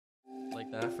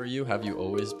that for you? Have you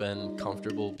always been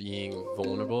comfortable being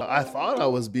vulnerable? I thought I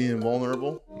was being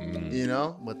vulnerable,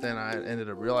 but then I ended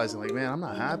up realizing, like, man, I'm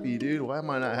not happy, dude. Why am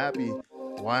I not happy?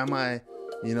 Why am I,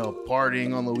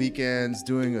 partying on the weekends,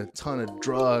 doing a ton of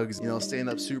drugs, staying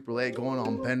up super late, going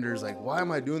on benders? Like, why am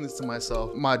I doing this to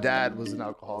myself? My dad was an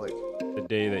alcoholic. The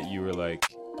day that you were like,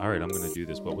 all right, I'm going to do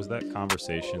this, what was that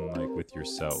conversation like with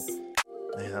yourself?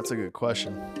 Man, that's a good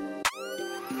question.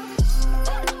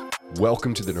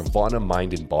 Welcome to the Nirvana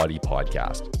Mind and Body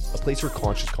podcast, a place for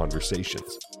conscious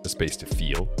conversations, a space to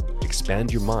feel,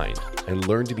 expand your mind, and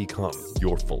learn to become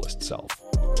your fullest self.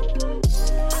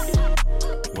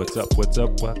 What's up?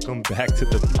 Welcome back to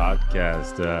the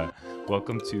podcast.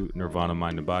 Welcome to Nirvana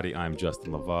Mind and Body. I'm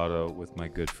Justin Lovato with my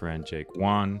good friend Jake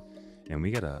Juan, and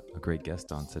we got a great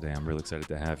guest on today. I'm really excited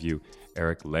to have you,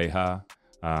 Eric Leija.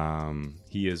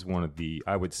 He is one of the,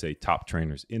 I would say, top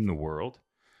trainers in the world.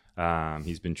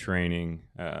 He's been training,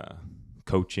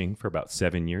 coaching for about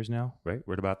 7 years now, right?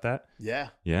 Word about that? Yeah.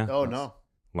 Yeah. Oh, no.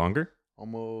 Longer?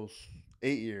 Almost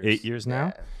 8 years. 8 years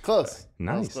now? Yeah. Close.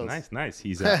 Nice.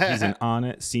 He's an on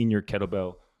it senior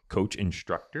kettlebell coach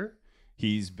instructor.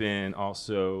 He's been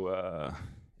also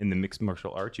in the mixed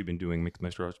martial arts. You've been doing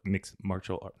mixed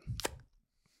martial art.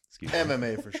 Excuse me.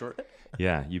 MMA for short.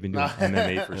 Yeah, you've been doing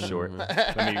MMA for short.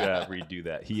 Let me redo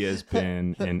that. He has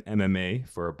been in MMA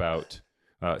for about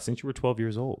since you were 12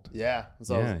 years old. Yeah,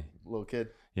 since I was a little kid.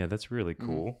 Yeah, that's really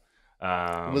cool.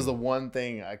 It was the one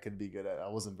thing I could be good at. I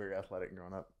wasn't very athletic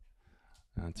growing up.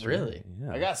 That's Really? Right.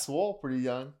 Yeah. I got swole pretty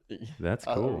young. That's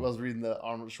I cool. was reading the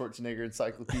Arnold Schwarzenegger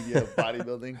Encyclopedia of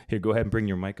Bodybuilding. Here, go ahead and bring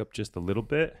your mic up just a little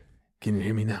bit. Can you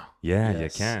hear me now? Yeah,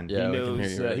 Yes. you can. Yeah, he we knows, can hear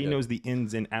you right he good. knows the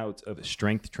ins and outs of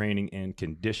strength training and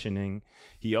conditioning.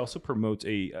 He also promotes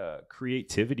a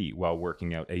creativity while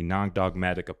working out, a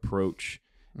non-dogmatic approach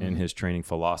in his training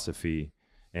philosophy.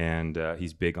 And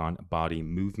he's big on body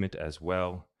movement as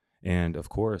well. And, of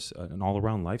course, an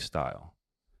all-around lifestyle.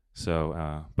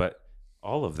 So, but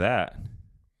all of that,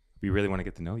 we really want to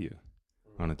get to know you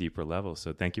on a deeper level.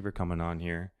 So thank you for coming on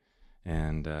here.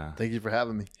 And Thank you for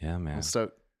having me. yeah, man. I'm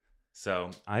stoked.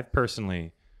 So I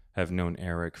personally have known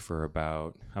Eric for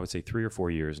about, I would say 3 or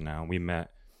 4 years now. We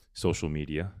met social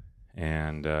media,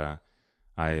 and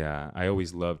I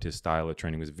always loved his style of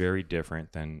training. It was very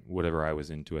different than whatever I was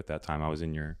into at that time. I was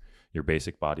in your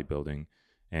basic bodybuilding,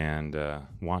 and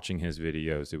watching his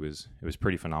videos, it was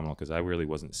pretty phenomenal because I really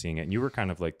wasn't seeing it. And you were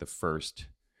kind of like the first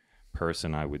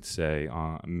person, I would say,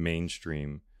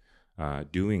 mainstream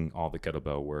doing all the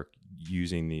kettlebell work,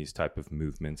 using these type of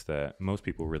movements that most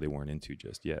people really weren't into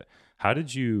just yet. How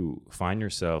did you find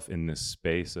yourself in this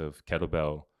space of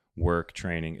kettlebell work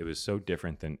training? It was so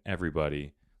different than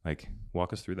everybody. Like,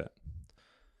 walk us through that.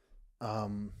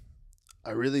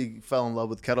 I really fell in love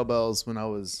with kettlebells when I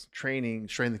was training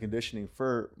strength and conditioning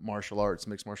for martial arts,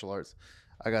 mixed martial arts.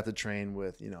 I got to train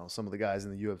with, some of the guys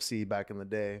in the UFC back in the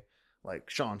day, like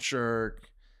Sean Shirk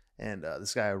and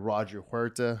this guy, Roger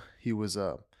Huerta. He was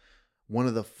one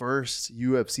of the first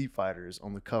UFC fighters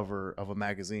on the cover of a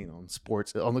magazine on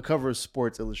the cover of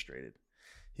Sports Illustrated.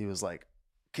 He was like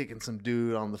kicking some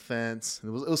dude on the fence. It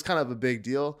was kind of a big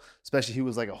deal, especially he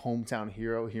was like a hometown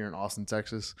hero here in Austin,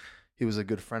 Texas. He was a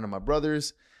good friend of my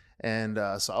brother's. And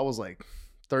so I was like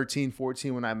 13,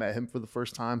 14 when I met him for the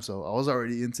first time. So I was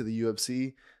already into the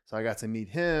UFC. So I got to meet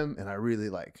him, and I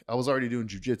was already doing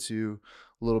jiu-jitsu,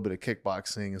 a little bit of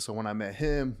kickboxing. And so when I met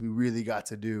him, we really got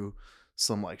to do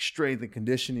some like strength and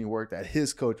conditioning work that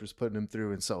his coach was putting him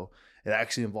through. And so it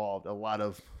actually involved a lot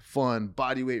of fun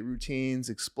body weight routines,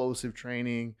 explosive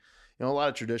training, a lot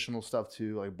of traditional stuff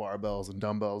too, like barbells and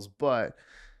dumbbells, but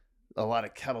a lot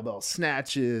of kettlebell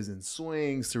snatches and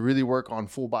swings to really work on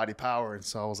full body power. And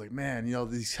so I was like, man,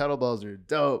 these kettlebells are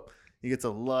dope. You get to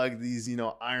lug these,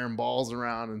 iron balls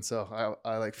around. And so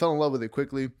I like fell in love with it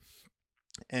quickly.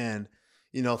 And,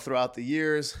 throughout the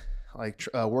years, like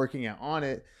working out on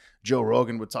it, Joe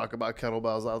Rogan would talk about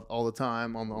kettlebells all the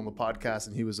time on the podcast.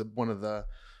 And he was one of the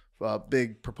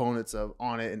big proponents of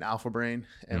On It and Alpha Brain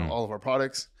and all of our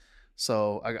products.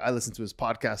 So I listened to his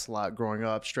podcast a lot growing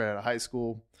up, straight out of high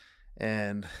school.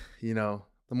 And, the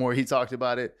more he talked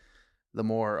about it, the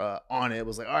more On It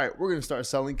was like, all right, we're going to start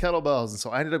selling kettlebells. And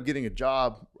so I ended up getting a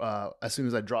job as soon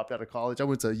as I dropped out of college. I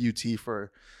went to UT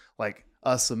for like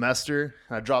a semester,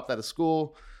 and I dropped out of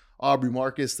school. Aubrey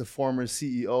Marcus, the former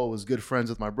CEO, was good friends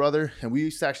with my brother, and we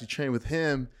used to actually train with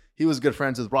him. He was good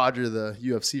friends with Roger, the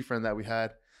UFC friend that we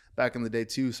had back in the day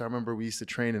too. So I remember we used to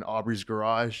train in Aubrey's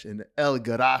garage in El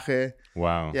Garaje.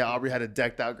 Wow. Yeah, Aubrey had a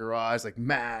decked out garage, like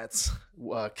mats,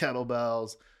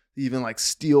 kettlebells, even like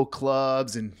steel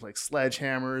clubs and like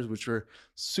sledgehammers, which were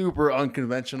super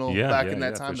unconventional back in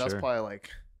that time. That's probably like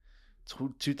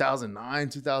 2009,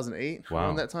 2008,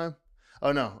 around that time.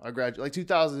 Oh no, I graduated like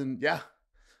 2000. Yeah.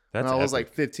 That's when I was epic.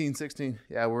 like 15, 16.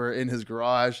 Yeah. We're in his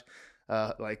garage,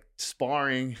 like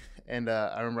sparring. And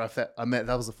I remember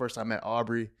that was the first time I met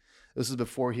Aubrey. This was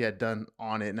before he had done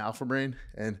On It and Alpha Brain.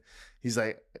 And he's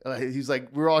like, we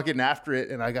were all getting after it.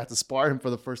 And I got to spar him for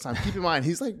the first time. Keep in mind,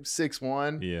 he's like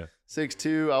 6'1",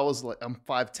 6'2". I'm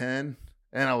 5'10",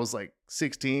 and I was like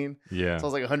 16. Yeah. So I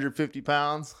was like 150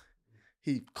 pounds.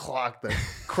 He clocked the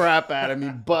crap out of me,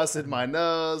 busted my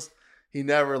nose. He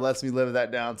never lets me live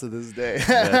that down to this day.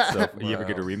 That's so, you ever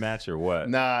get a rematch or what?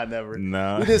 Nah, never.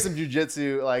 No. We did some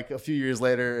jujitsu like a few years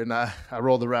later, and I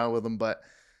rolled around with him, but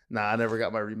nah, I never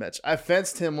got my rematch. I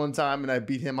fenced him one time, and I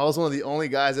beat him. I was one of the only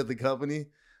guys at the company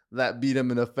that beat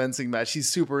him in a fencing match. He's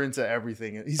super into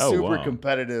everything. He's super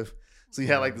competitive. So he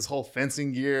had like this whole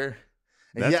fencing gear.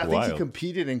 And I think he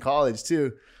competed in college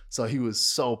too. So he was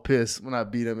so pissed when I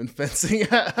beat him in fencing.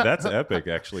 That's epic,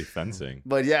 actually, fencing.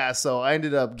 But yeah, so I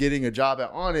ended up getting a job at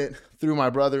On It through my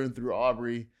brother and through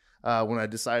Aubrey when I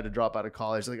decided to drop out of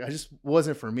college. Like, I just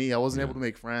wasn't for me. I wasn't able to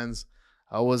make friends.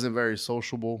 I wasn't very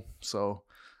sociable. So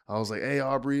I was like, hey,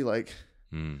 Aubrey, like,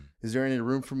 is there any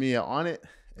room for me at On It?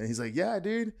 And he's like, yeah,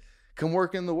 dude, come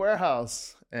work in the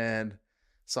warehouse. And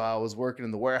so I was working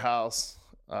in the warehouse,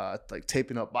 like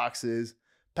taping up boxes,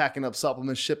 packing up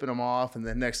supplements, shipping them off. And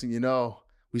then next thing you know,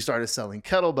 we started selling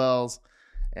kettlebells.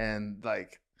 And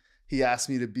like, he asked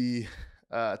me to be,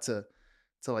 to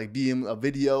like be in a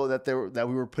video that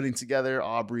we were putting together.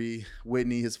 Aubrey,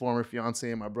 Whitney, his former fiance,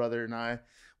 and my brother and I,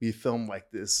 we filmed like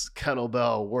this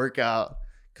kettlebell workout,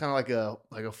 kind of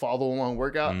like a follow along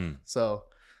workout. So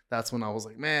that's when I was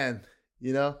like, man,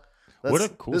 you know, what a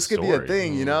cool this could story. be a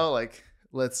thing, you know, like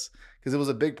because it was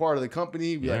a big part of the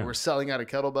company. We're selling out of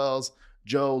kettlebells.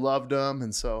 Joe loved them.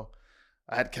 And so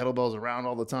I had kettlebells around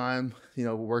all the time, you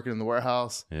know, working in the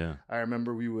warehouse. Yeah. I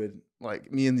remember we would,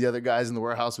 like, me and the other guys in the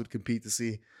warehouse would compete to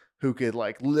see who could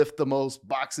like lift the most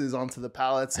boxes onto the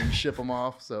pallets and ship them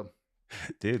off. So,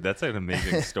 dude, that's an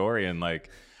amazing story. And like,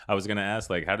 I was going to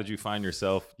ask, like, how did you find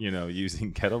yourself, you know,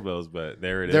 using kettlebells? But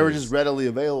there it is. They were just readily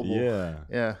available. Yeah.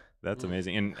 Yeah. That's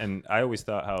amazing. And I always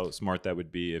thought how smart that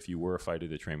would be if you were a fighter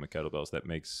to train with kettlebells. That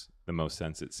makes the most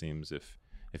sense, it seems, if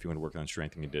you want to work on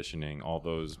strength and conditioning, all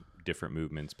those different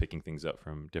movements, picking things up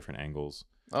from different angles.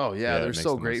 Oh, yeah. They're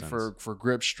so great for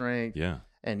grip strength. Yeah.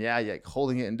 And like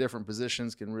holding it in different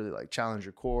positions can really like challenge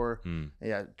your core. And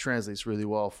yeah, it translates really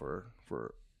well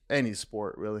for any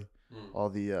sport, really. All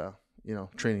the, you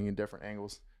know, training in different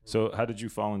angles. So how did you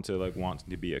fall into like wanting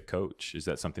to be a coach? Is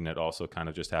that something that also kind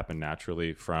of just happened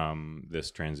naturally from this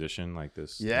transition, like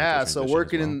this? Yeah. So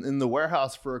working in the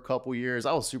warehouse for a couple years,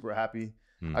 I was super happy.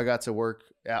 I got to work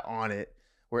On It,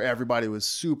 where everybody was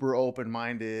super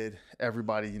open-minded.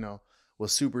 Everybody, you know,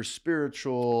 was super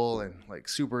spiritual and like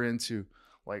super into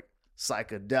like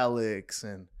psychedelics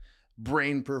and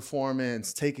brain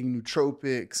performance, taking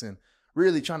nootropics and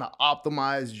really trying to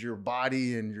optimize your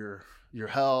body and your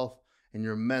health and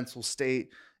your mental state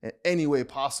in any way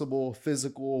possible,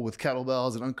 physical, with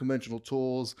kettlebells and unconventional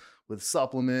tools, with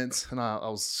supplements. And I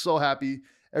was so happy.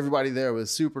 Everybody there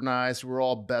was super nice. We were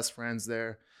all best friends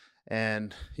there.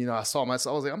 And, you know, I saw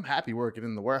myself, I was like, I'm happy working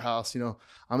in the warehouse. You know,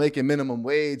 I'm making minimum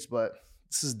wage, but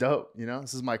this is dope. You know,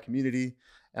 this is my community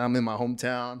and I'm in my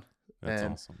hometown. That's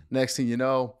and awesome. Next thing you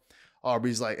know,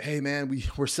 Aubrey's like, hey man,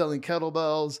 we're selling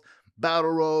kettlebells,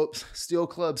 battle ropes, steel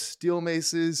clubs, steel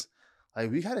maces.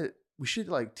 Like we should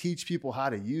like teach people how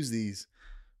to use these.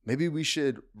 Maybe we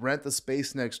should rent the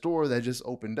space next door that just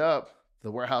opened up,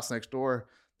 the warehouse next door.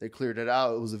 They cleared it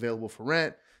out. It was available for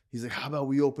rent. He's like, how about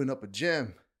we open up a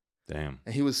gym? Damn.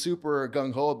 And he was super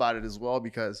gung-ho about it as well,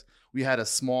 because we had a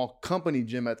small company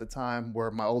gym at the time where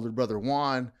my older brother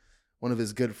Juan, one of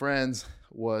his good friends,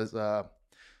 was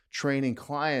training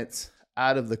clients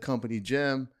out of the company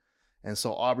gym. And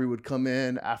so Aubrey would come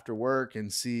in after work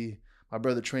and see my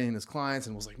brother training his clients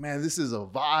and was like, man, this is a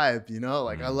vibe, you know?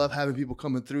 Like, I love having people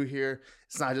coming through here.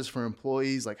 It's not just for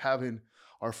employees, like having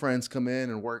our friends come in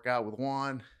and work out with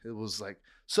Juan. It was like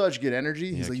such good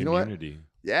energy. He's like, you know what?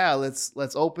 Yeah, let's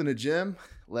open a gym.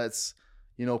 Let's,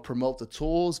 you know, promote the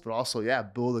tools, but also,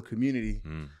 build a community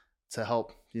to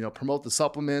help, you know, promote the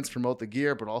supplements, promote the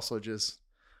gear, but also just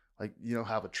like, you know,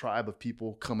 have a tribe of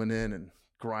people coming in and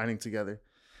grinding together.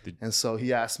 And so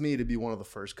he asked me to be one of the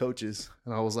first coaches.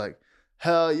 And I was like,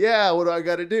 hell yeah, what do I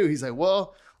got to do? He's like,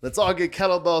 well, let's all get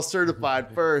kettlebell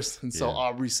certified first. And so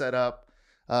Aubrey set up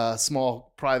a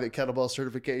small private kettlebell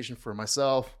certification for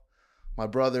myself, my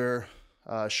brother,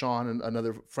 Sean, and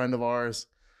another friend of ours.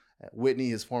 Whitney,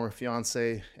 his former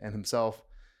fiance, and himself.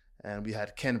 And we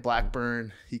had Ken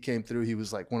Blackburn. He came through. He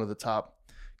was like one of the top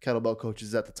kettlebell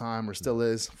coaches at the time, or still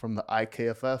is, from the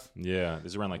IKFF. Yeah,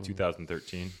 this is around like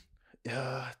 2013.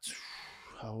 Yeah,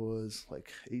 I was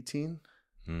like 18.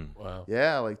 Wow.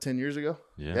 Yeah, like 10 years ago.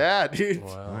 Yeah, dude.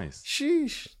 Wow. nice.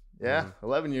 Sheesh. Yeah,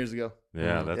 11 years ago.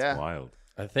 Yeah, that's Yeah. wild.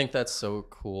 I think that's so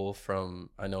cool.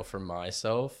 I know for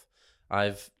myself,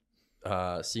 I've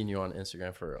seen you on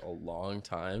Instagram for a long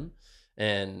time,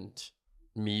 and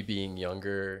me being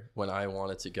younger, when I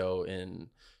wanted to go and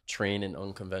train in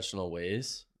unconventional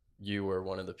ways, you were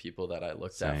one of the people that I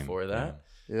looked at for that.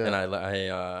 Yeah. And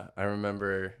I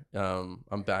remember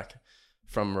I'm back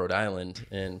from Rhode Island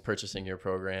and purchasing your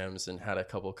programs, and had a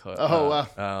couple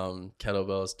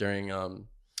kettlebells during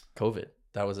COVID.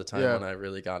 That was a time when I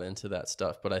really got into that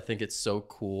stuff. But I think it's so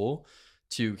cool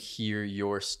to hear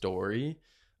your story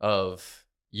of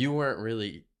you weren't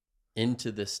really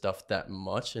into this stuff that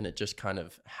much, and it just kind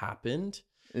of happened.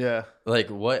 Yeah. Like,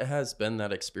 what has been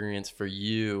that experience for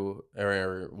you,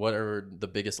 or what are the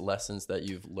biggest lessons that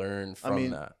you've learned from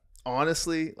that?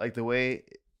 Honestly, like the way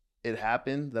it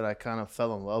happened, that I kind of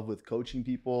fell in love with coaching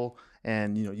people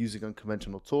and, using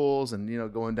unconventional tools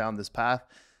and, going down this path.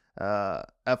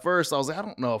 At first I was like, I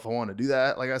don't know if I want to do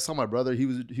that. Like, I saw my brother,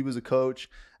 he was a coach,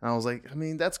 and I was like,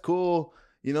 that's cool,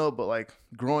 but like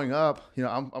growing up,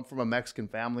 I'm from a Mexican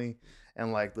family,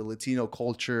 and like the Latino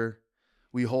culture,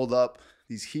 we hold up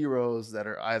these heroes that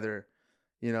are either,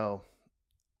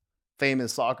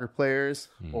 famous soccer players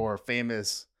or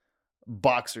famous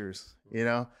boxers,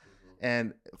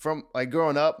 and from like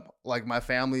growing up, like my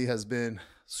family has been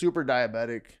super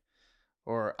diabetic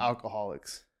or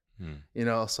alcoholics,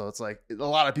 so it's like a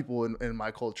lot of people in my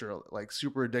culture are like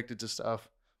super addicted to stuff,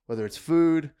 whether it's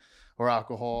food or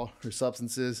alcohol or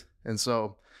substances. And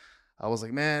so I was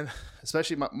like, man,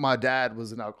 especially my dad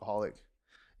was an alcoholic,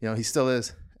 he still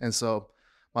is. And so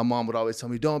my mom would always tell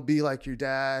me, don't be like your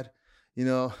dad,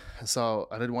 so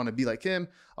I didn't want to be like him.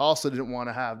 I also didn't want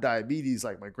to have diabetes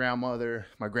like my grandfather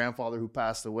who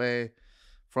passed away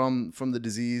from the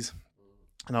disease.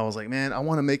 And I was like, man, I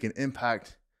want to make an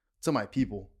impact to my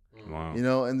people. Wow.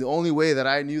 And the only way that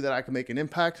I knew that I could make an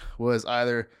impact was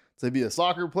either to be a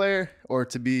soccer player or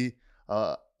to be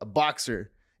a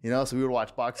boxer, so we would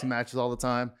watch boxing matches all the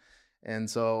time. And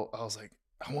so I was like,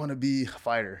 I want to be a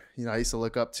fighter. I used to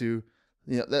look up to,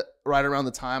 that right around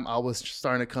the time I was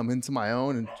starting to come into my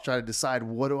own and try to decide,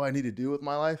 what do I need to do with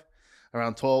my life?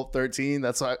 Around 12, 13,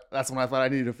 that's when I thought I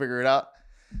needed to figure it out.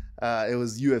 It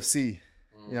was UFC.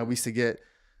 We used to get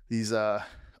these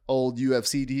old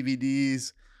UFC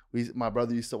DVDs. My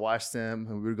brother used to watch them,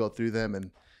 and we would go through them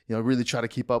and, really try to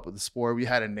keep up with the sport. We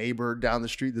had a neighbor down the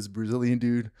street, this Brazilian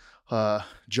dude,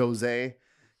 Jose.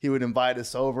 He would invite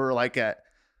us over like at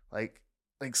like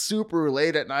super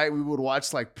late at night. We would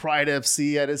watch like Pride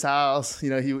FC at his house.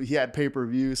 He had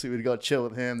pay-per-view, so we would go chill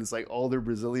with him. This like older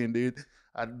Brazilian dude.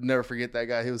 I'd never forget that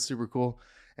guy. He was super cool.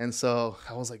 And so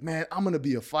I was like, man, I'm going to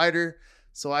be a fighter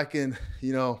so I can,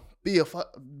 be a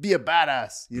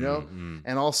badass,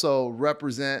 and also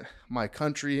represent my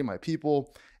country, my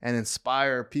people, and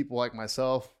inspire people like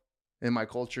myself in my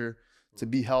culture to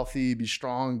be healthy, be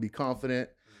strong, be confident,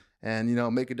 and,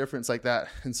 make a difference like that.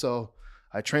 And so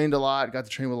I trained a lot, got to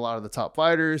train with a lot of the top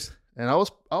fighters, and I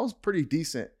was pretty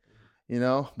decent,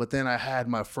 but then I had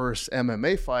my first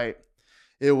MMA fight.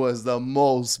 It was the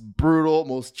most brutal,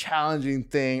 most challenging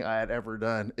thing I had ever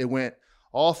done. It went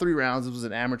all 3 rounds. It was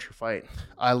an amateur fight.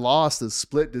 I lost a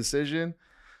split decision.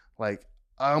 Like,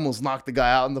 I almost knocked the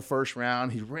guy out in the first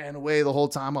round. He ran away the whole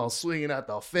time. I was swinging at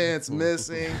the fence,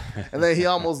 missing. And then he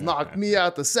almost knocked me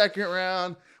out the second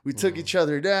round. We took each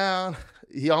other down.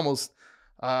 He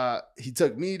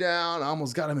took me down. I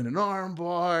almost got him in an arm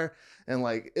bar. And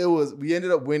like, we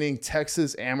ended up winning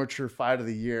Texas Amateur Fight of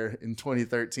the Year in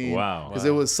 2013. Wow. Because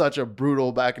it was such a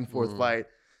brutal back and forth fight.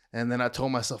 And then I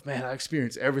told myself, man, I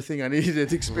experienced everything I needed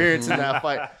to experience in that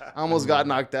fight. I almost got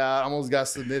knocked out. I almost got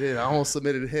submitted. I almost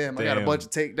submitted him. Damn. I got a bunch of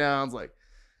takedowns. Like,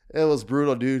 it was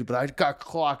brutal, dude. But I got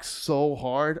clocked so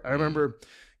hard. I remember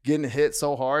getting hit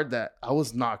so hard that I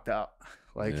was knocked out.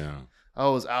 Like, I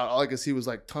was out. All I could see was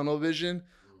like tunnel vision.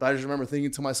 But I just remember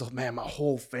thinking to myself, man, my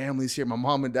whole family's here. My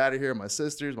mom and dad are here. My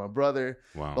sisters, my brother.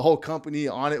 Wow. The whole company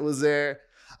on it was there.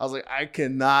 I was like, I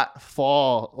cannot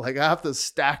fall. Like, I have to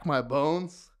stack my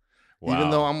bones. Wow.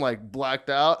 Even though I'm like blacked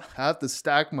out, I have to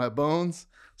stack my bones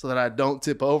so that I don't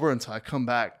tip over until I come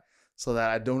back, so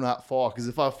that I do not fall. Because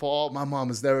if I fall, my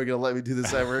mom is never going to let me do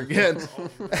this ever again.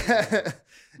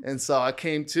 And so I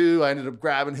came to, I ended up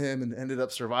grabbing him and ended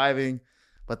up surviving.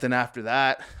 But then after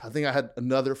that, I think I had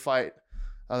another fight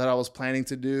that I was planning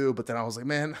to do. But then I was like,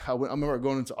 man, I remember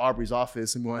going into Aubrey's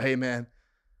office and going, hey, man,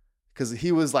 because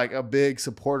he was like a big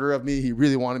supporter of me. He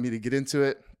really wanted me to get into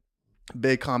it.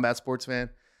 Big combat sports fan.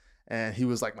 And he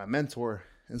was like my mentor.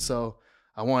 And so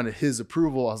I wanted his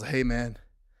approval. I was like, hey, man,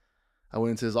 I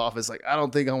went into his office. Like, I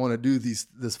don't think I want to do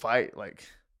this fight. Like,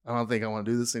 I don't think I want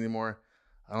to do this anymore.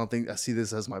 I don't think I see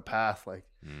this as my path. Like,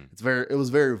 it was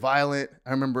very violent.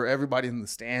 I remember everybody in the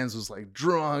stands was like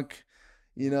drunk,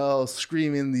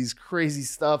 screaming these crazy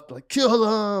stuff, like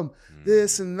kill him,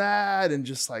 this and that. And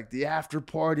just like the after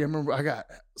party, I remember I got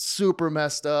super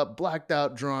messed up, blacked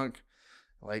out drunk,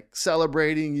 like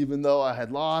celebrating even though I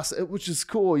had lost, which is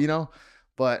cool,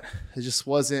 but it just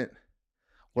wasn't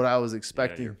what I was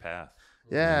expecting. Your path.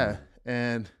 Yeah.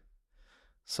 And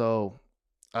so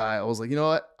I was like, you know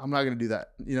what? I'm not going to do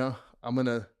that. I'm going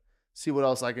to see what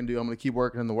else I can do. I'm going to keep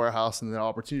working in the warehouse, and the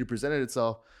opportunity presented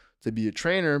itself to be a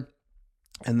trainer.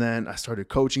 And then I started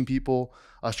coaching people.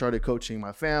 I started coaching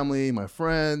my family, my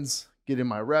friends, getting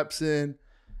my reps in.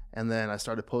 And then I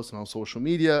started posting on social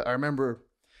media. I remember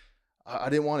I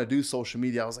didn't want to do social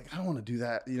media. I was like, I don't want to do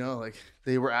that. Like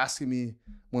they were asking me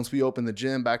once we opened the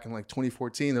gym back in like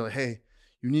 2014, they're like, hey,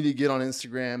 you need to get on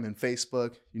Instagram and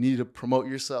Facebook. You need to promote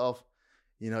yourself.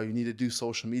 You need to do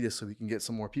social media so we can get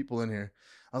some more people in here.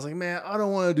 I was like, man, I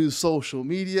don't want to do social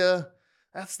media.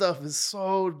 That stuff is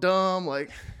so dumb.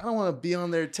 Like, I don't want to be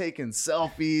on there taking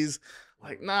selfies.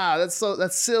 Like, nah, that's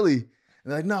silly. And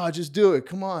they're like, no, just do it.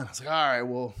 Come on. I was like, all right,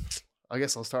 well, I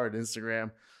guess I'll start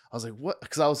Instagram. I was like, what?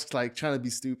 Because I was like trying to be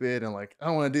stupid and like, I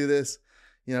don't want to do this.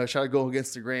 Try to go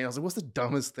against the grain. I was like, what's the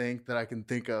dumbest thing that I can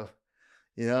think of?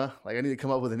 Like I need to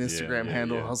come up with an Instagram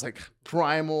handle. I was like,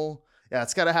 Primal. Yeah,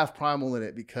 it's got to have Primal in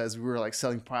it because we were like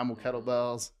selling Primal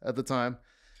kettlebells at the time.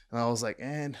 And I was like,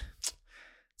 and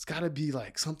it's got to be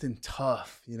like something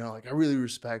tough. Like I really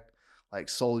respect like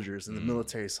soldiers in the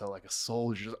military. So like a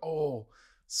soldier,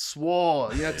 swole,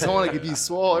 because I want to be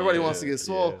swole. Everybody wants to get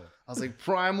swole. Yeah. I was like,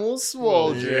 Primal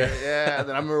Swoledier. Yeah.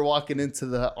 Then I remember walking into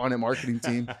the On It marketing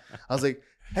team. I was like,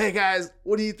 hey guys,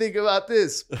 what do you think about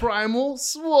this? Primal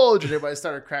Swoledier. Everybody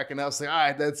started cracking up. I was like, all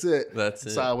right, that's it.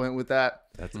 So I went with that.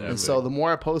 And so the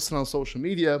more I posted on social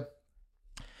media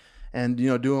and,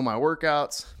 doing my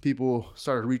workouts, people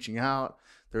started reaching out.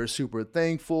 They were super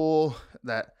thankful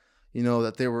that,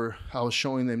 I was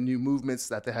showing them new movements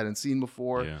that they hadn't seen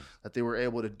before, that they were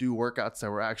able to do workouts that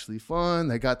were actually fun.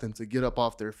 That got them to get up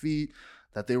off their feet,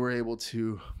 that they were able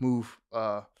to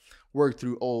work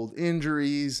through old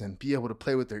injuries and be able to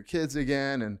play with their kids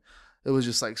again. And it was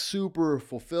just like super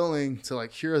fulfilling to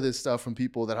like hear this stuff from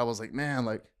people that I was like, man,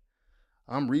 like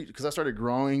because I started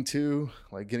growing too,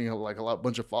 like getting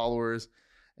bunch of followers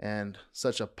and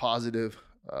such a positive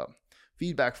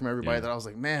feedback from everybody that I was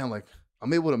like, man, like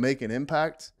I'm able to make an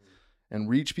impact and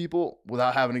reach people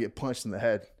without having to get punched in the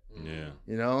head.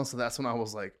 Yeah. So that's when I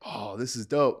was like, oh, this is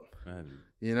dope.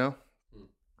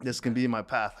 This can be my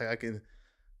path. Like I can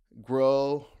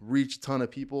grow, reach a ton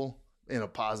of people in a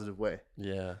positive way.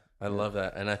 Yeah, I love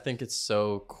that. And I think it's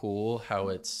so cool how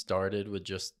it started with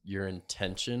just your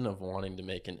intention of wanting to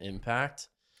make an impact,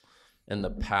 and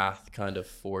the path kind of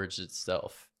forged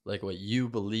itself. Like what you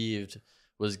believed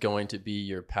was going to be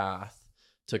your path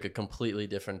took a completely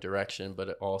different direction, but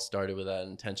it all started with that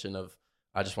intention of,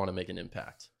 I just want to make an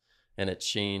impact. And it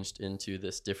changed into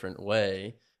this different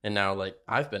way. And now, like,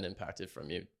 I've been impacted from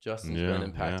you. Justin's been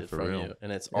impacted from you.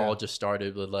 And it's all just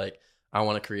started with, like, I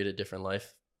want to create a different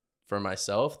life for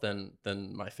myself than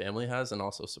my family has, and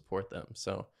also support them.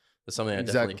 So that's something I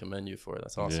definitely commend you for.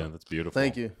 That's awesome. Yeah, that's beautiful.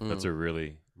 Thank you. That's a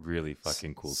really, really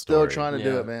fucking cool story. Still trying to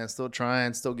do it, man. Still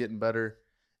trying, still getting better.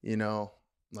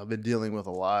 I've been dealing with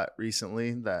a lot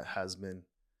recently that has been,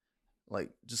 like,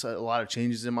 just a lot of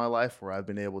changes in my life where I've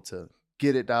been able to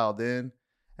get it dialed in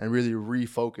and really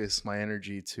refocus my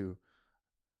energy to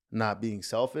not being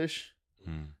selfish.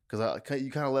 Because you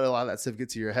kind of let a lot of that stuff get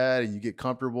to your head and you get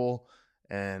comfortable.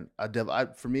 And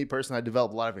for me personally, I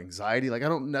developed a lot of anxiety. Like I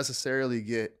don't necessarily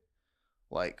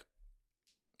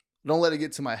don't let it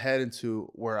get to my head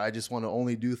into where I just want to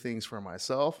only do things for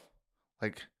myself.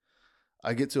 Like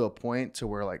I get to a point to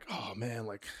where like, oh man,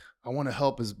 like I want to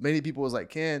help as many people as I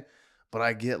can, but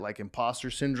I get like imposter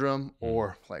syndrome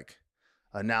or like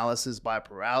analysis by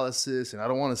paralysis. And I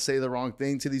don't want to say the wrong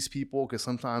thing to these people because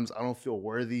sometimes I don't feel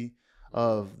worthy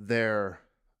of their,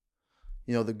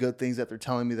 the good things that they're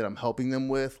telling me that I'm helping them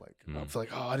with. Like, I feel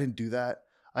like, oh, I didn't do that.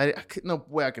 No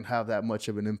way I can have that much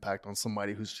of an impact on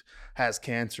somebody who has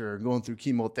cancer or going through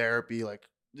chemotherapy. Like,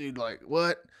 dude, like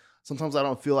what? Sometimes I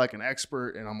don't feel like an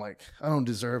expert and I'm like, I don't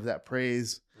deserve that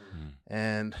praise.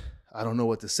 And I don't know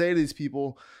what to say to these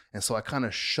people. And so I kind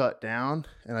of shut down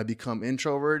and I become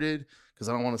introverted because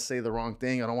I don't want to say the wrong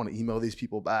thing. I don't want to email these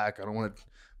people back. I don't want to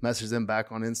message them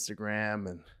back on Instagram.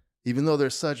 And even though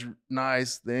there's such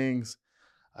nice things,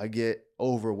 I get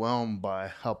overwhelmed by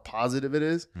how positive it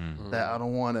is that I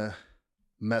don't want to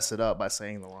mess it up by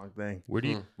saying the wrong thing. Where do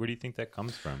you think that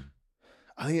comes from?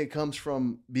 I think it comes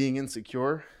from being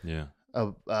insecure. Yeah.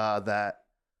 That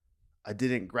I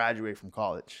didn't graduate from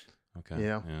college. Okay. You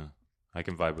know? Yeah. I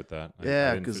can vibe with that. I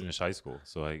didn't finish high school,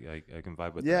 so I can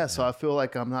vibe with that. Yeah, so I feel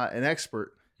like I'm not an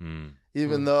expert,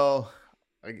 even though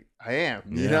I am,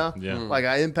 you know? Yeah. Like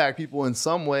I impact people in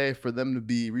some way for them to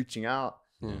be reaching out.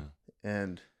 Yeah.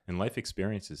 And life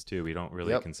experiences too. We don't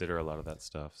really consider a lot of that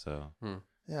stuff. So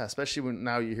yeah, especially when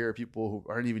now you hear people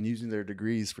who aren't even using their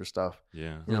degrees for stuff.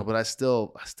 Yeah. You know, but I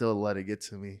still let it get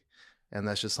to me. And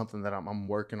that's just something that I'm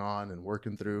working on and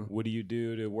working through. What do you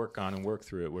do to work on and work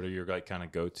through it? What are your like kind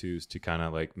of go-tos to kind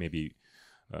of like maybe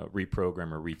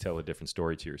reprogram or retell a different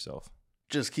story to yourself?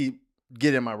 Just keep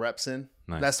getting my reps in.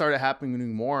 Nice. That started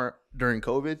happening more during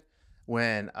COVID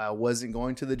when I wasn't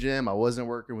going to the gym. I wasn't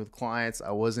working with clients.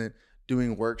 I wasn't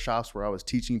doing workshops where I was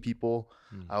teaching people.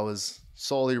 I was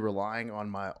solely relying on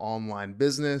my online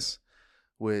business,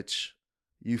 which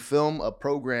you film a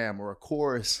program or a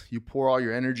course, you pour all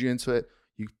your energy into it.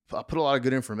 I put a lot of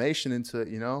good information into it,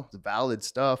 you know, the valid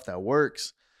stuff that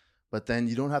works, but then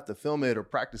you don't have to film it or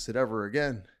practice it ever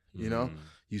again. You know,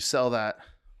 you sell that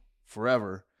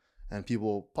forever and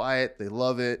people buy it, they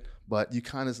love it, but you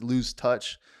kind of lose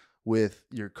touch with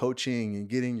your coaching and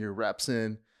getting your reps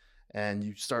in, and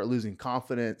you start losing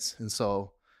confidence. And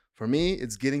so for me,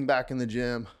 it's getting back in the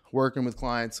gym, working with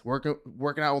clients, working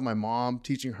out with my mom,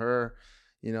 teaching her,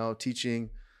 you know, teaching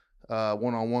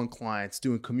one-on-one clients,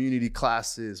 doing community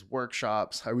classes,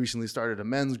 workshops. I recently started a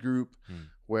men's group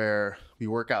where we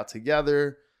work out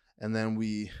together, and then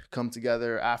we come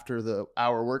together after the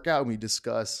hour workout and we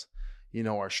discuss, you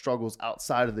know, our struggles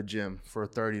outside of the gym for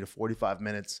 30 to 45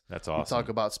 minutes. That's awesome. We talk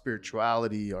about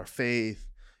spirituality, our faith,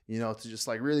 you know, to just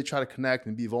like really try to connect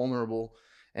and be vulnerable.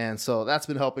 And so that's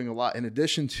been helping a lot. In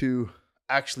addition to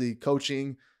actually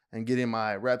coaching and getting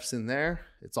my reps in there,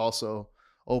 it's also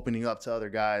opening up to other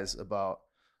guys about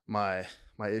my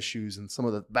issues and some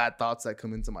of the bad thoughts that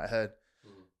come into my head.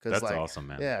 That's like, awesome,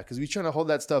 man. Yeah, because we trying to hold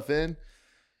that stuff in,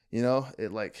 you know,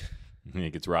 it like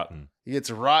it gets rotten. It gets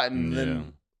rotten. Yeah.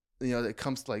 Then, you know, it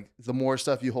comes to like the more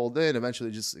stuff you hold in, eventually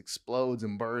it just explodes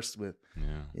and bursts with,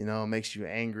 you know, makes you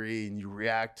angry and you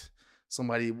react.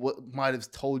 Somebody might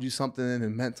have told you something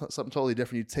and meant something totally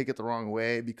different. You take it the wrong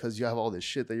way because you have all this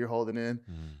shit that you're holding in.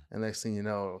 And next thing you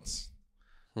know,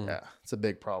 it's a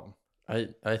big problem.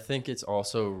 I think it's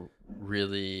also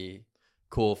really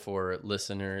cool for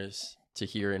listeners to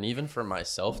hear, and even for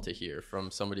myself to hear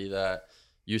from somebody that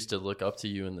used to look up to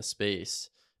you in the space,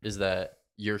 is that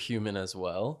you're human as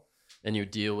well. And you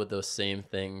deal with those same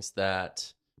things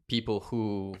that people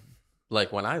who,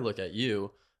 like when I look at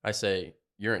you, I say,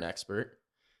 you're an expert,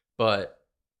 but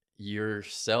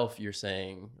yourself, you're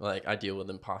saying like, I deal with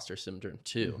imposter syndrome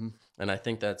too. And I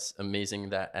think that's amazing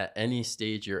that at any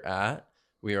stage you're at,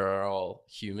 we are all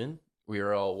human, we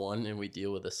are all one, and we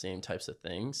deal with the same types of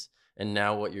things. And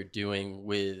now what you're doing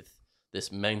with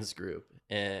this men's group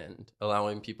and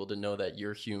allowing people to know that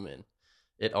you're human,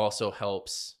 it also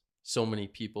helps so many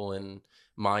people in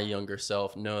my younger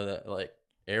self know that like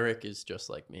Eric is just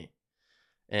like me.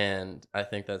 And I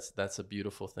think that's a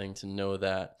beautiful thing to know,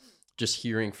 that just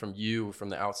hearing from you from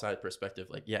the outside perspective,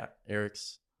 like, yeah,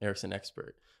 Eric's an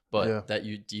expert, but that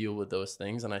you deal with those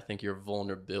things. And I think your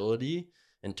vulnerability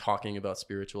and talking about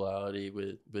spirituality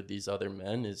with these other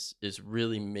men is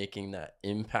really making that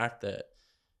impact that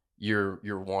you're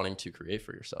wanting to create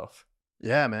for yourself.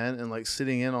 Yeah, man. And like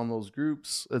sitting in on those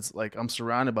groups, it's like I'm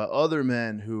surrounded by other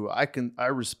men who I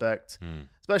respect,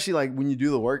 especially like when you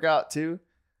do the workout too.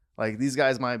 Like these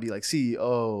guys might be like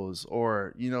CEOs,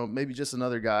 or, you know, maybe just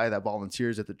another guy that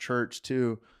volunteers at the church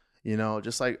too. You know,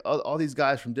 just like all these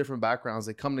guys from different backgrounds,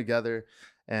 they come together,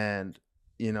 and,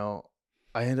 you know,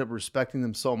 I end up respecting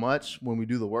them so much when we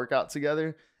do the workout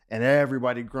together, and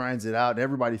everybody grinds it out and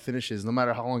everybody finishes no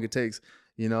matter how long it takes,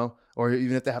 you know, or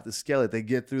even if they have to scale it, they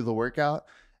get through the workout,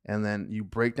 and then you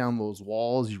break down those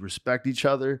walls, you respect each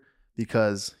other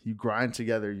because you grind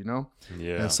together, you know?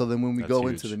 Yeah. And so then when we go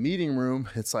into the meeting room,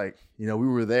 it's like, you know, we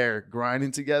were there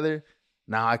grinding together.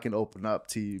 Now I can open up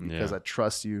to you because I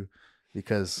trust you,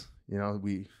 because, you know,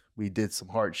 we did some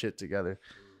hard shit together.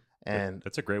 And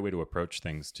that's a great way to approach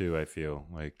things too. I feel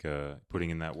like putting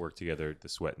in that work together, the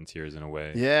sweat and tears in a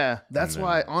way. Yeah. That's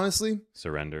why, honestly,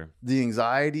 surrender, the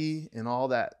anxiety and all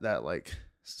that like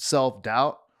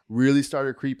self-doubt really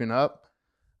started creeping up,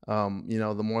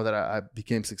 the more that I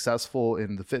became successful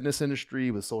in the fitness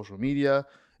industry with social media,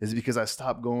 is because I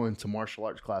stopped going to martial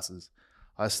arts classes.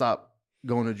 I stopped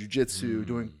going to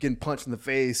jujitsu, getting punched in the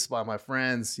face by my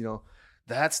friends.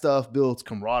 That stuff builds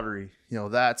camaraderie.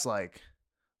 That's like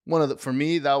for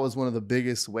me, that was one of the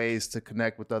biggest ways to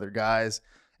connect with other guys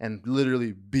and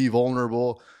literally be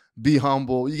vulnerable, be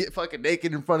humble. You get fucking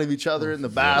naked in front of each other in the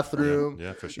bathroom.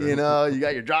 Yeah, for sure. You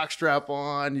got your jock strap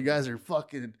on. You guys are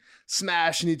fucking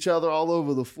smashing each other all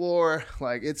over the floor.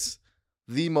 Like, it's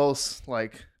the most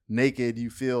like naked you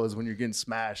feel is when you're getting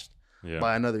smashed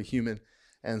by another human.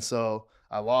 And so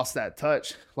I lost that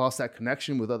touch, lost that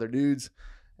connection with other dudes.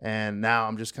 And now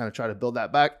I'm just kind of trying to build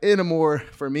that back in a more,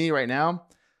 for me right now,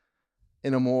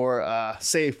 in a more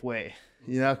safe way,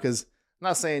 because I'm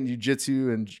not saying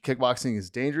jiu-jitsu and kickboxing is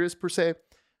dangerous per se,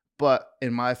 but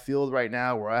in my field right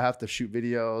now where I have to shoot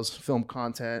videos, film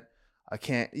content, I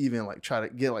can't even like try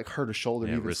to get like hurt a shoulder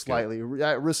even slightly.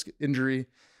 Risk injury.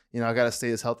 I got to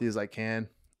stay as healthy as I can.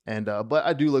 And but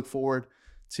I do look forward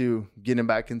to getting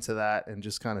back into that and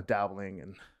just kind of dabbling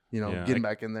and getting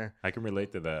back in there. I can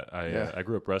relate to that. I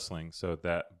grew up wrestling, so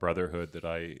that brotherhood that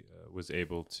I was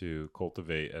able to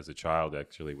cultivate as a child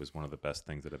actually was one of the best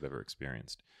things that I've ever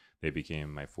experienced. They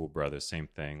became my full brothers. Same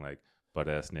thing, like butt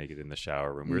ass naked in the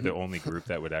shower room. We were the only group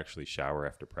that would actually shower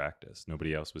after practice.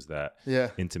 Nobody else was that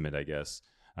intimate, I guess.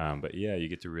 But yeah, you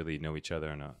get to really know each other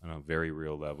on a very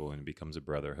real level, and it becomes a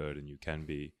brotherhood, and you can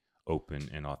be open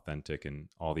and authentic in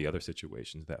all the other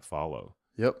situations that follow.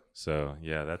 Yep. So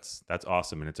yeah, that's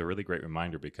awesome. And it's a really great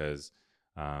reminder because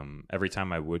every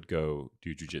time I would go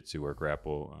do jiu-jitsu or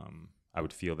grapple, I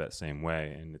would feel that same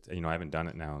way. And I haven't done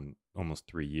it now in almost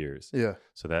 3 years. Yeah.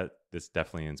 So this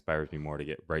definitely inspires me more to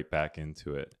get right back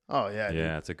into it. Oh yeah. Yeah.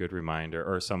 Dude. It's a good reminder,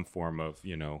 or some form of,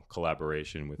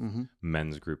 collaboration with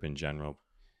men's group in general.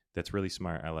 That's really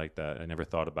smart. I like that. I never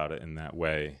thought about it in that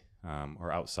way,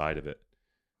 or outside of it.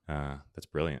 That's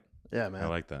brilliant. Yeah, man. I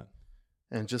like that.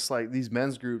 And just like these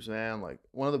men's groups, man, like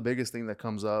one of the biggest thing that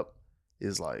comes up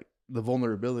is like the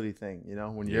vulnerability thing,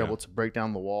 when you're able to break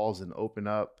down the walls and open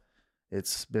up.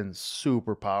 It's been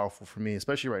super powerful for me,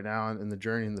 especially right now in the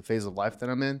journey, in the phase of life that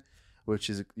I'm in, which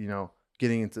is,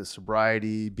 getting into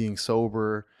sobriety, being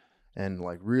sober, and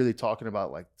like really talking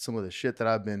about like some of the shit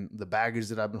that the baggage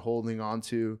that I've been holding on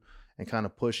to and kind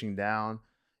of pushing down,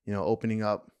 opening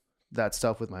up that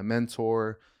stuff with my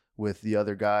mentor, with the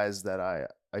other guys that I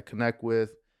connect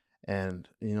with. And,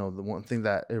 the one thing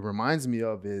that it reminds me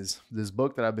of is this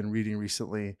book that I've been reading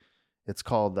recently. It's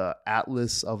called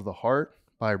Atlas of the Heart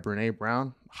by Brene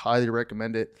Brown. Highly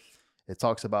recommend it. It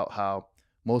talks about how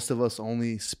most of us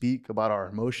only speak about our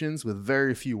emotions with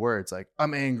very few words. Like,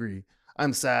 I'm angry,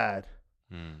 I'm sad,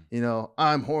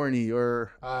 I'm horny,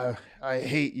 or I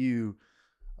hate you,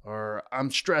 or I'm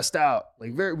stressed out.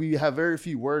 Like we have very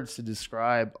few words to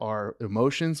describe our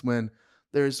emotions, when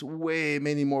there's way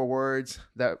many more words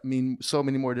that mean so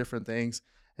many more different things.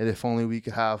 And if only we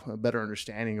could have a better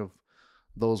understanding of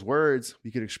those words,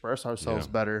 we could express ourselves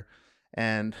better.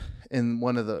 And in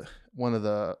one of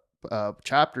the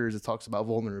chapters, it talks about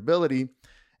vulnerability,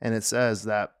 and it says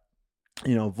that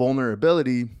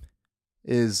vulnerability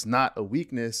is not a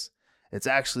weakness; it's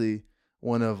actually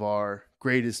one of our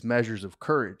greatest measures of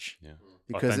courage. Yeah,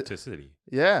 because authenticity.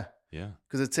 Yeah, Yeah.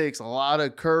 Because it takes a lot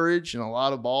of courage and a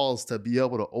lot of balls to be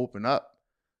able to open up.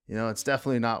 You know, it's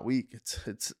definitely not weak.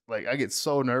 It's like I get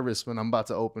so nervous when I'm about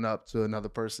to open up to another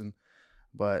person.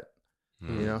 But,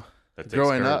 you know,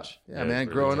 growing up,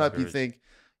 growing up, you think,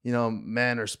 you know,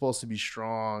 men are supposed to be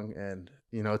strong and,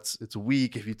 you know, it's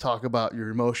weak if you talk about your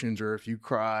emotions or if you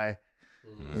cry.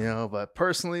 You know, but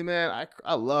personally, man,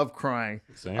 I love crying.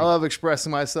 Same. I love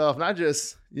expressing myself. Not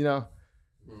just, you know,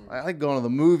 I like going to the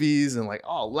movies and like,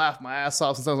 I'll laugh my ass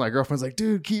off. Sometimes my girlfriend's like,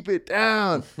 dude, keep it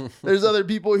down. There's other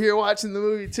people here watching the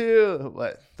movie too.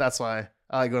 But that's why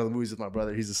I like going to the movies with my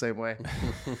brother. He's the same way.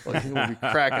 Like, we'll be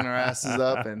cracking our asses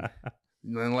up and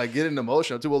then like getting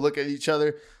emotional too. We'll look at each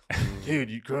other. Dude,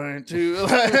 you crying too?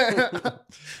 I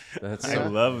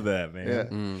love that, man.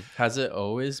 Yeah. Has it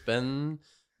always been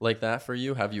like that for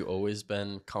you? Have you always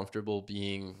been comfortable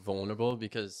being vulnerable?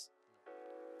 Because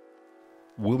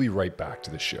we'll be right back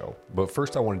to the show, but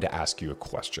first I wanted to ask you a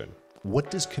question.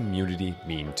 What does community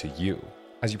mean to you?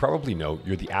 As you probably know,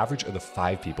 you're the average of the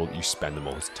 5 people that you spend the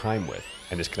most time with,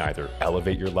 and this can either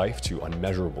elevate your life to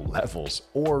unmeasurable levels,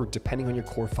 or depending on your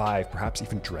core 5, perhaps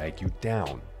even drag you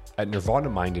down. At Nirvana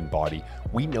Mind and Body,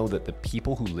 we know that the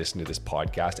people who listen to this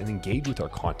podcast and engage with our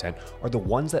content are the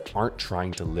ones that aren't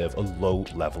trying to live a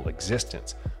low-level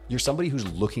existence. You're somebody who's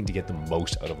looking to get the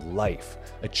most out of life,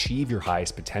 achieve your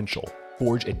highest potential,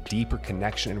 Forge a deeper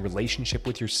connection and relationship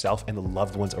with yourself and the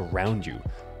loved ones around you.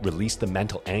 Release the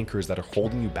mental anchors that are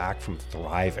holding you back from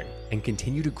thriving, and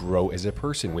continue to grow as a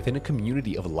person within a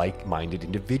community of like-minded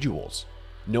individuals.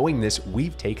 Knowing this,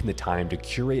 we've taken the time to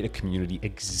curate a community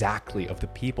exactly of the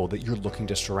people that you're looking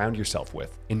to surround yourself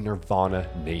with in Nirvana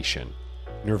Nation.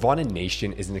 Nirvana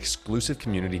Nation is an exclusive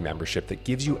community membership that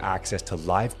gives you access to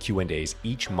live Q&As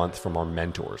each month from our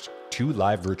mentors, 2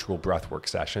 live virtual breathwork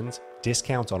sessions,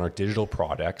 discounts on our digital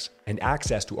products, and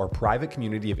access to our private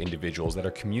community of individuals that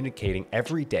are communicating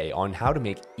every day on how to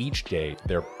make each day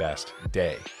their best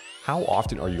day. How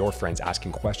often are your friends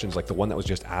asking questions like the one that was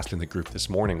just asked in the group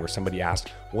this morning, where somebody asked,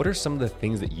 what are some of the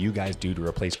things that you guys do to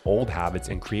replace old habits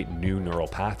and create new neural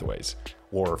pathways?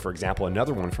 Or, for example,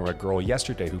 another one from a girl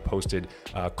yesterday who posted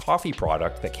a coffee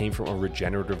product that came from a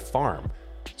regenerative farm.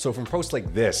 So from posts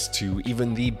like this to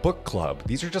even the book club,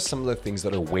 these are just some of the things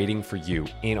that are waiting for you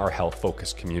in our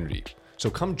health-focused community. So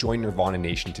come join Nirvana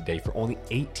Nation today for only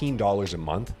 $18 a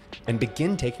month and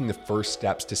begin taking the first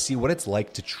steps to see what it's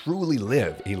like to truly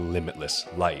live a limitless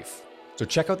life. So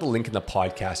check out the link in the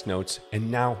podcast notes,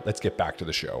 and now let's get back to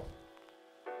the show.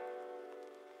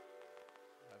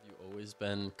 Have you always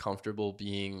been comfortable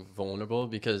being vulnerable?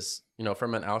 Because, you know,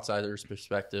 from an outsider's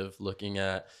perspective, looking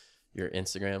at your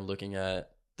Instagram, looking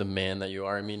at the man that you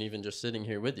are, I mean, even just sitting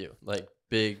here with you, like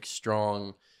big,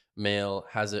 strong male,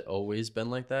 has it always been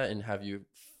like that? And have you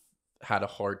had a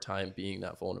hard time being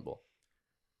that vulnerable?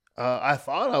 I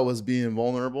thought I was being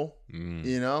vulnerable,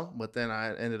 you know, but then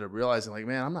I ended up realizing, like,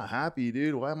 man, I'm not happy,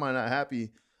 dude. Why am I not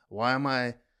happy? Why am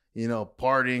I, you know,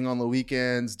 partying on the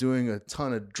weekends, doing a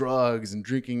ton of drugs and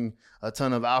drinking a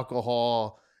ton of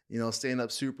alcohol, you know, staying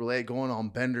up super late, going on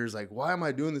benders? Like, why am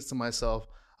I doing this to myself?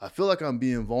 I feel like I'm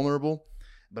being vulnerable,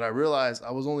 but I realized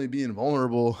I was only being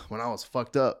vulnerable when I was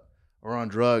fucked up or on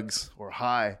drugs or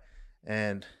high.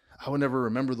 And I would never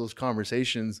remember those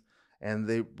conversations, and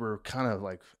they were kind of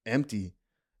like empty,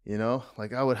 you know?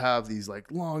 Like I would have these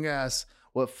like long ass,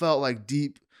 what felt like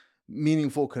deep,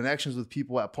 meaningful connections with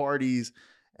people at parties.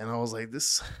 And I was like,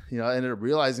 this, you know, I ended up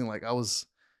realizing like I was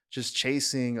just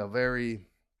chasing a very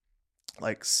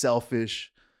like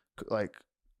selfish, like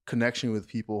connection with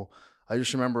people. I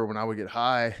just remember when I would get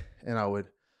high and I would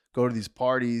go to these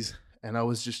parties and I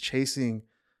was just chasing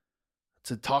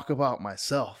to talk about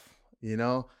myself, you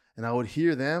know, and I would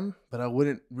hear them, but I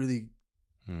wouldn't really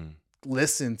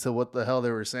listen to what the hell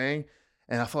they were saying.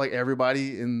 And I feel like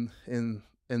everybody in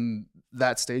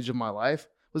that stage of my life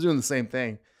was doing the same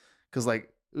thing. Cause like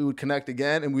we would connect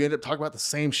again and we ended up talking about the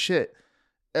same shit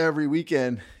every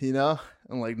weekend, you know,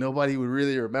 and like nobody would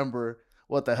really remember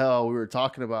what the hell we were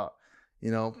talking about,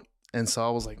 you know? And so I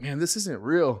was like, man, this isn't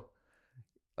real.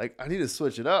 Like I need to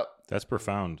switch it up. That's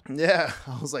profound. Yeah.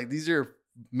 I was like, these are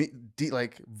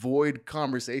like void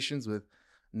conversations with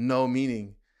no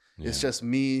meaning. Yeah. It's just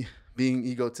me being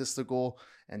egotistical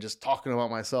and just talking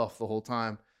about myself the whole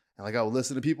time. And like I would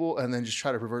listen to people and then just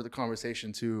try to pervert the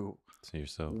conversation to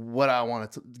yourself, what I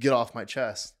wanted to get off my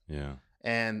chest. Yeah.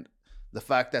 And the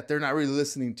fact that they're not really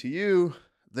listening to you,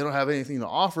 they don't have anything to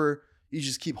offer. You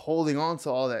just keep holding on to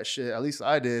all that shit. At least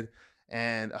I did.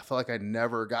 And I felt like I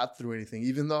never got through anything.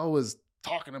 Even though I was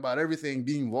talking about everything,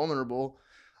 being vulnerable,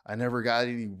 I never got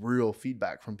any real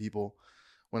feedback from people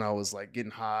when I was like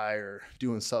getting high or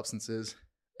doing substances.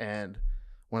 And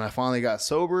when I finally got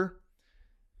sober,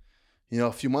 you know,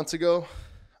 a few months ago,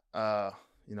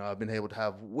 you know, I've been able to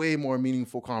have way more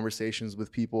meaningful conversations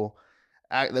with people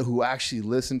who actually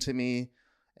listen to me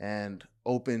and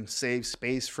save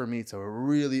space for me to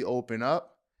really open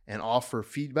up and offer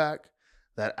feedback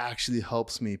that actually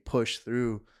helps me push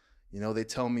through. You know, they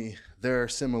tell me there are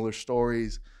similar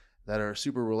stories that are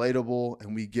super relatable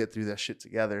and we get through that shit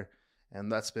together. And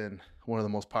that's been one of the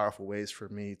most powerful ways for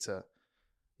me to,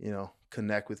 you know,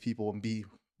 connect with people and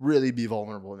really be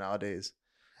vulnerable nowadays.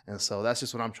 And so that's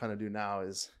just what I'm trying to do now,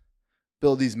 is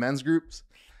build these men's groups,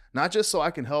 not just so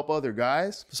I can help other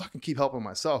guys, but so I can keep helping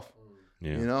myself.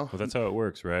 Yeah. You know? Well, that's how it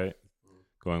works, right?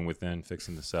 Going within,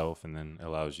 fixing the self, and then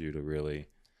allows you to really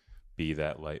be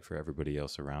that light for everybody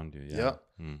else around you. Yeah.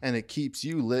 And it keeps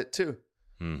you lit too.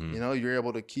 Mm-hmm. You know, you're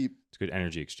able to keep. It's good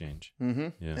energy exchange. Mm-hmm.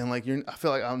 Yeah. And like, I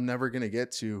feel like I'm never going to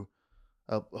get to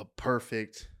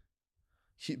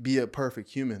be a perfect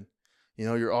human. You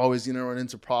know, you're always going to run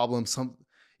into problems.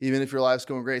 Even if your life's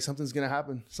going great, something's going to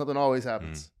happen. Something always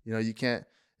happens. You know, you can't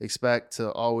expect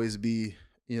to always be,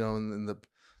 you know, in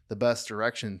the best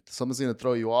direction. Something's going to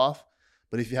throw you off.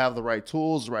 But if you have the right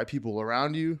tools, the right people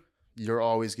around you, you're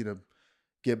always going to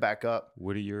get back up.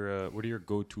 What are your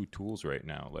go-to tools right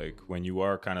now? Like when you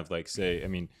are kind of like, say, I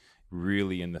mean,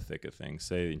 really in the thick of things,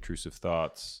 say intrusive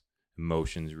thoughts,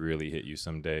 emotions really hit you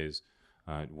some days,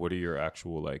 what are your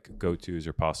actual like go-tos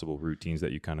or possible routines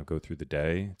that you kind of go through the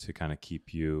day to kind of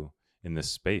keep you in this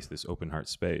space, this open heart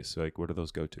space? So like, what are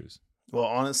those go-tos? Well,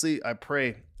 honestly, I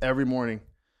pray every morning.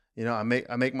 You know, I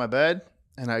make my bed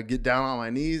and I get down on my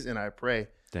knees and I pray.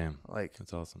 Damn, like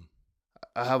that's awesome.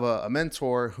 I have a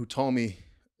mentor who told me,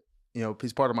 you know,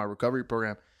 he's part of my recovery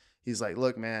program. He's like,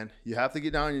 look, man, you have to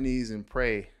get down on your knees and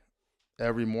pray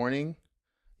every morning,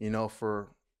 you know, for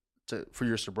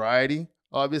your sobriety,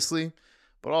 obviously,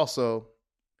 but also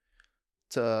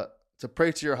to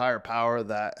pray to your higher power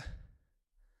that,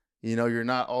 you know, you're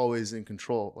not always in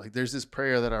control. Like there's this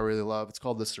prayer that I really love. It's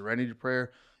called the Serenity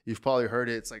Prayer. You've probably heard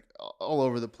it. It's like all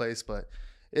over the place, but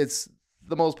it's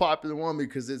the most popular one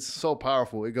because it's so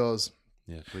powerful. It goes,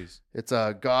 yeah, please. It's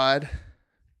God,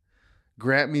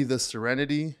 grant me the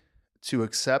serenity to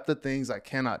accept the things I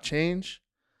cannot change,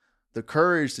 the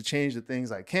courage to change the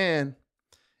things I can,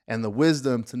 and the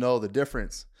wisdom to know the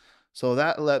difference. So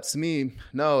that lets me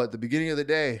know at the beginning of the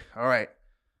day, all right,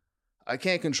 I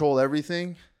can't control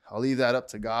everything. I'll leave that up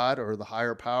to God or the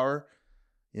higher power.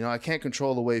 You know, I can't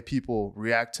control the way people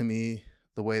react to me,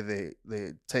 the way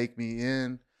they take me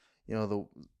in. You know,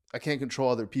 I can't control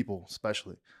other people,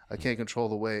 especially. I can't control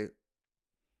the way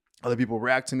other people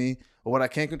react to me. But what I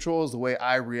can control is the way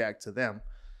I react to them.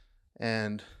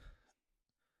 And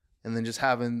then just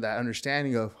having that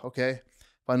understanding of, okay,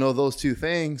 if I know those two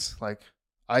things, like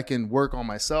I can work on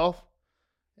myself,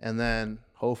 and then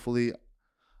hopefully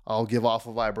I'll give off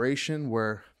a vibration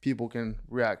where people can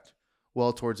react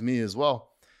well towards me as well.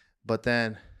 But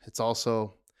then it's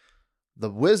also the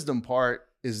wisdom part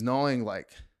is knowing like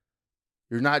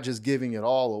you're not just giving it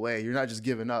all away. You're not just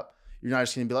giving up. You're not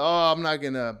just going to be like, oh, I'm not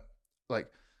going to like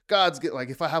like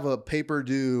if I have a paper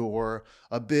due or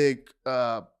a big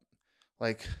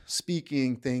like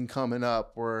speaking thing coming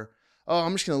up, or oh,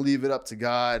 I'm just going to leave it up to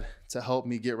God to help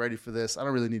me get ready for this. I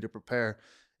don't really need to prepare.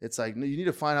 It's like, no, you need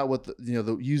to find out what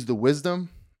use the wisdom.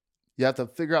 You have to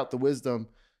figure out the wisdom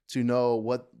to know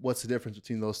what's the difference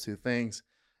between those two things.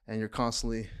 And you're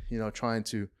constantly, you know, trying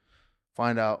to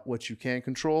find out what you can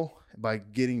control by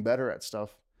getting better at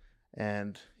stuff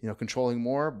and, you know, controlling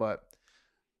more, but,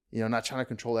 you know, not trying to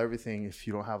control everything if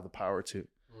you don't have the power to.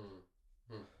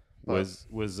 Was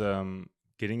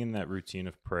getting in that routine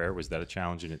of prayer, was that a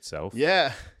challenge in itself?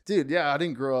 Yeah, dude. Yeah. I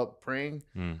didn't grow up praying.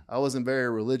 I wasn't very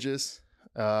religious.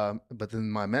 But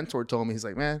then my mentor told me, he's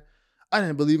like, man, I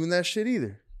didn't believe in that shit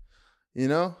either, you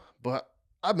know, but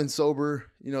I've been sober,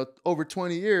 you know, over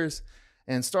 20 years,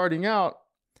 and starting out,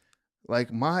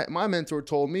 like my mentor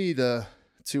told me to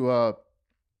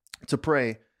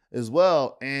pray as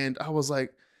well. And I was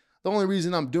like, the only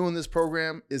reason I'm doing this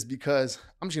program is because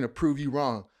I'm just going to prove you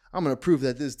wrong. I'm going to prove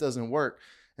that this doesn't work.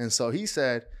 And so he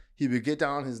said he would get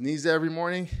down on his knees every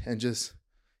morning and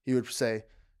he would say,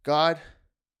 God,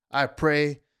 I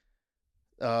pray,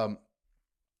 I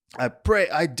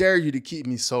dare you to keep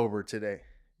me sober today,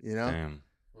 you know? Damn.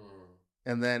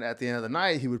 And then at the end of the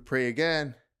night, he would pray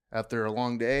again after a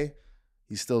long day.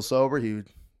 He's still sober. He would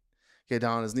get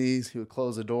down on his knees. He would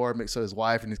close the door, make sure his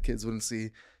wife and his kids wouldn't see.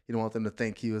 He didn't want them to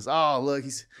think he was, oh, look,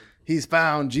 he's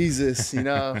found Jesus, you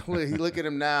know, look at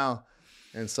him now.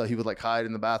 And so he would like hide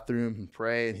in the bathroom and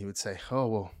pray. And he would say, oh,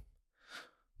 well,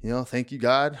 you know, thank you,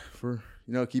 God, for,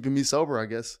 you know, keeping me sober, I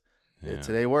guess. Yeah.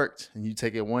 Today worked. And you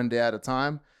take it one day at a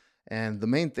time. And the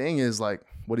main thing is like,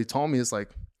 what he told me is like,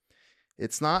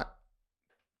 it's not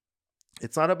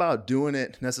about doing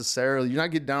it necessarily. You're not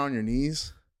getting down on your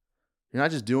knees. You're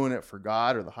not just doing it for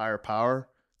God or the higher power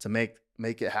to make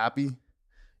it happy.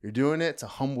 You're doing it to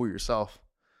humble yourself.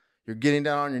 You're getting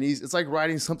down on your knees. It's like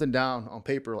writing something down on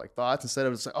paper, like thoughts, instead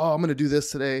of just like, oh, I'm going to do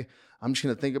this today. I'm just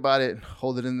going to think about it and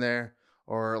hold it in there,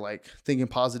 or like thinking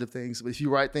positive things. But if you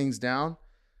write things down,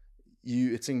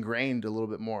 it's ingrained a little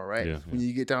bit more, right? Yeah, when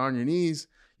you get down on your knees,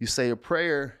 you say a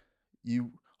prayer,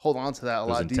 you hold on to that a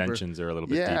lot deeper. Those intentions are a little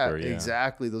bit deeper. Yeah,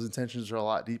 exactly. Those intentions are a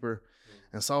lot deeper.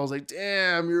 And so I was like,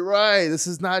 damn, you're right. This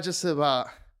is not just about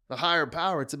the higher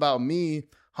power. It's about me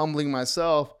humbling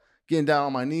myself, getting down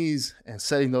on my knees and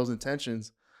setting those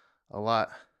intentions a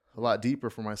lot deeper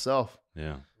for myself.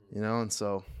 Yeah. You know, and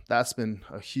so that's been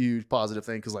a huge positive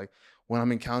thing. Cause like when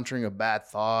I'm encountering a bad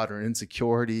thought or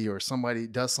insecurity, or somebody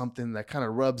does something that kind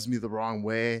of rubs me the wrong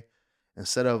way,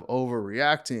 instead of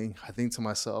overreacting, I think to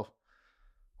myself,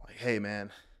 like, hey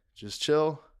man, just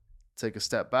chill, take a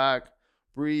step back,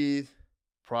 breathe,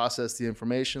 process the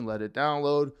information, let it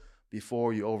download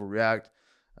before you overreact.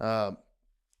 The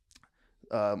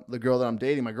girl that I'm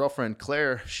dating, my girlfriend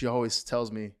Claire, she always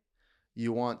tells me,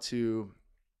 you want to,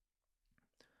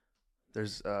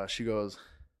 she goes,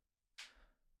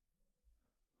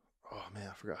 oh man,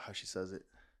 I forgot how she says it.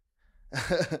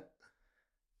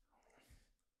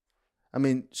 I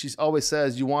mean, she always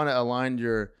says you want to align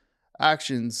your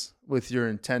actions with your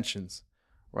intentions,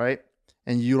 right?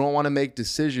 And you don't want to make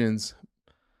decisions.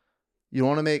 You don't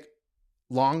want to make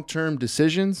long-term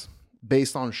decisions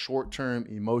based on short-term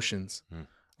emotions,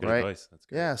 Good right? advice. That's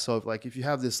good. Yeah. So if you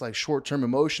have this like short-term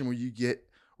emotion where you get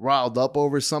riled up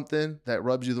over something that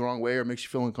rubs you the wrong way or makes you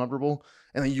feel uncomfortable,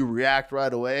 and then you react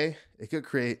right away, it could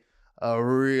create a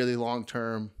really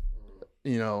long-term,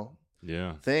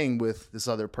 thing with this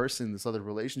other person, this other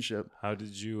relationship. How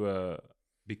did you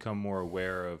become more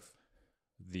aware of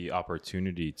the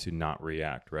opportunity to not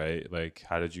react, right? Like,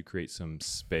 how did you create some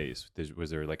space? Was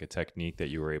there like a technique that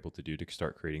you were able to do to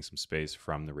start creating some space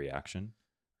from the reaction?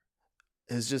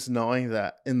 It's just knowing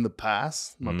that in the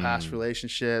past, my past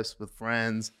relationships with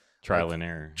friends, trial and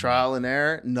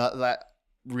error, not that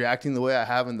reacting the way I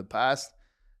have in the past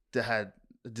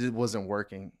wasn't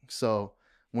working. So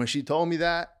when she told me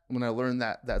that, when I learned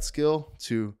that skill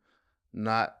to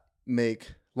not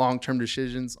make long-term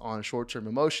decisions on short-term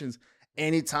emotions,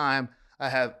 anytime I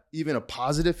have even a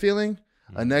positive feeling,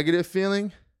 a negative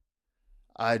feeling,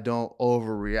 I don't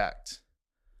overreact.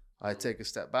 I take a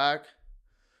step back.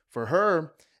 For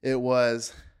her, it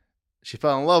was, she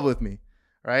fell in love with me,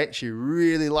 right? She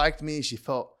really liked me. She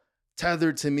felt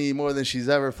tethered to me more than she's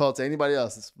ever felt to anybody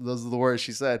else. Those are the words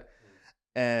she said.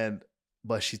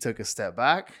 But she took a step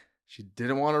back. She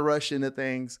didn't want to rush into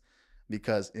things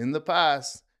because in the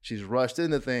past, she's rushed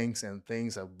into things and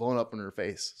things have blown up in her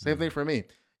face. Same thing for me.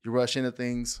 You rush into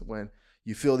things when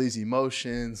you feel these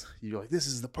emotions. You're like, this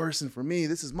is the person for me.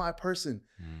 This is my person.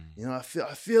 I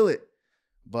feel it.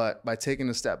 But by taking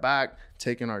a step back,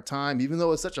 taking our time, even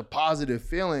though it's such a positive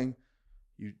feeling,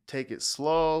 you take it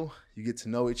slow. You get to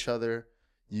know each other.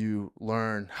 You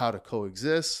learn how to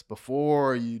coexist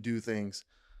before you do things.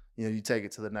 You take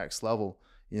it to the next level.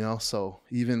 So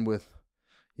even with,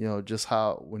 just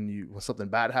how when something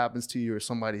bad happens to you or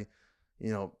somebody,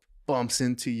 bumps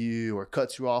into you or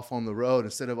cuts you off on the road,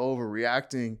 instead of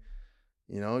overreacting,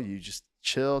 you just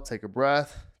chill, take a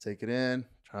breath, take it in,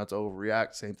 try not to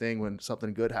overreact. Same thing when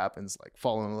something good happens, like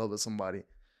falling in love with somebody,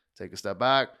 take a step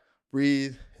back,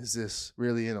 breathe. Is this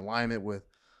really in alignment with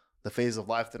the phase of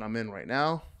life that I'm in right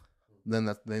now?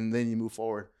 Then you move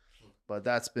forward. But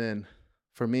that's been,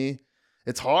 for me,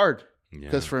 it's hard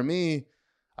because for me,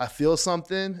 I feel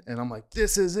something and I'm like,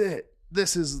 this is it.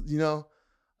 This is,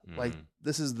 like,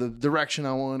 this is the direction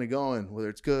I want to go in, whether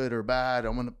it's good or bad.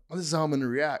 This is how I'm going to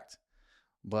react.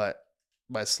 But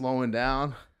by slowing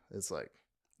down, it's like,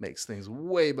 makes things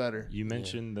way better. You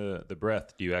mentioned the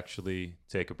breath. Do you actually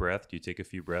take a breath? Do you take a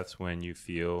few breaths when you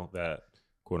feel that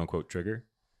quote unquote trigger?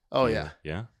 Oh, yeah.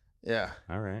 Yeah. Yeah.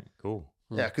 All right, cool.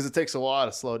 Yeah, because it takes a while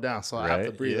to slow down, so I have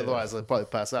to breathe. Otherwise, I'll probably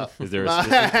pass out. Is there a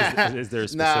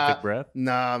specific breath?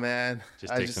 Nah, man.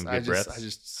 Just take some good breaths. I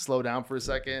just slow down for a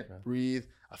second, breathe.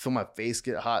 I feel my face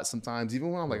get hot sometimes,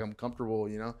 even when I'm comfortable.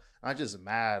 I'm not just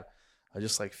mad. I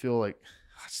just feel like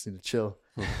I just need to chill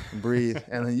and breathe.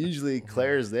 And then usually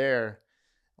Claire's there.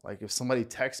 Like if somebody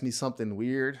texts me something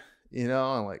weird,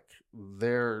 and like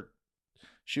they're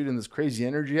shooting this crazy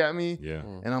energy at me,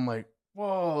 and I'm like,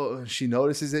 whoa. And she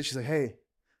notices it. She's like, hey,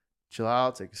 chill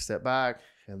out, take a step back.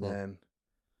 And then,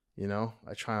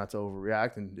 I try not to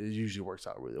overreact, and it usually works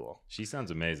out really well. She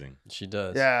sounds amazing. She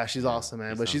does. Yeah, she's awesome,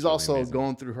 man. But she's also really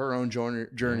going through her own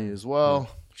journey as well.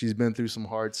 She's been through some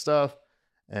hard stuff.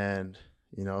 And,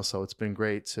 so it's been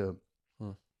great to,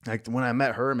 like, when I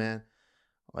met her, man,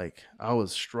 like, I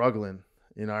was struggling.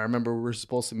 I remember we were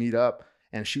supposed to meet up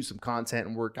and shoot some content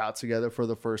and work out together for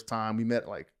the first time. We met,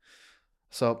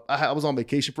 so I was on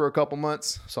vacation for a couple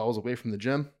months, so I was away from the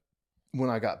gym. When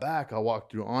I got back, I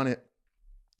walked through on it,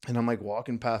 and I'm like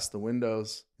walking past the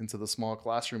windows into the small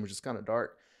classroom, which is kind of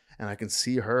dark, and I can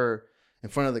see her in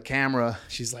front of the camera.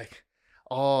 She's like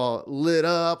all lit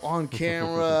up on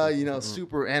camera,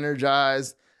 super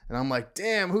energized. And I'm like,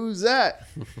 damn, who's that?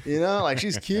 Like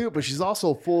she's cute, but she's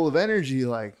also full of energy.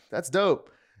 Like, that's dope,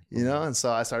 And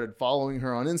so I started following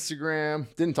her on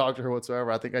Instagram. Didn't talk to her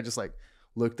whatsoever. I think I just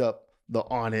looked up the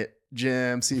On It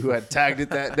gym, see who had tagged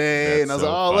it that day. And I was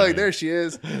like, oh, funny. Look, there she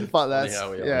is. Thought that's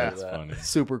funny.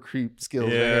 Super creep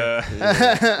skills.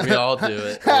 Yeah. We all do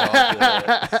it.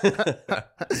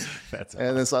 That's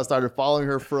and then so I started following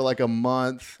her for a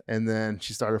month, and then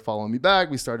she started following me back.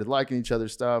 We started liking each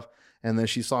other's stuff. And then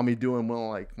she saw me doing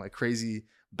one of my crazy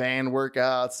band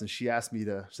workouts, and she asked me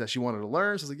that she wanted to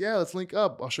learn. So I was like, yeah, let's link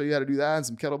up. I'll show you how to do that and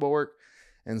some kettlebell work.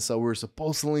 And so we were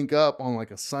supposed to link up on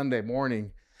a Sunday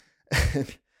morning.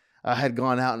 And I had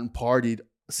gone out and partied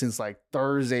since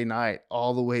Thursday night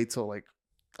all the way till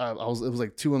it was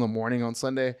like 2 a.m. on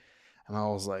Sunday. And I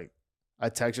was like, I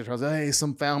texted her. I was like, hey,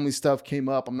 some family stuff came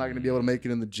up. I'm not going to be able to make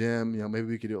it in the gym. You know, maybe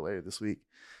we could do it later this week.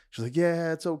 She's like,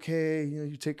 yeah, it's okay. You know,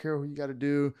 you take care of what you got to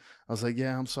do. I was like,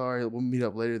 yeah, I'm sorry. We'll meet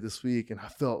up later this week. And I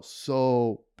felt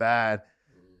so bad.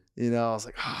 You know, I was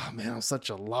like, oh, man, I'm such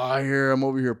a liar. I'm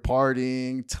over here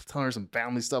partying, telling her some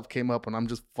family stuff came up and I'm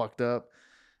just fucked up.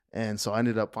 And so I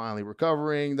ended up finally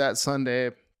recovering that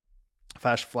Sunday.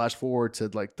 Flash forward to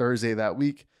like Thursday that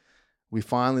week. We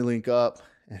finally link up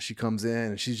and she comes in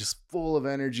and she's just full of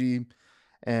energy.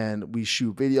 And we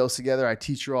shoot videos together. I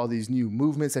teach her all these new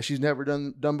movements that she's never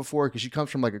done before because she comes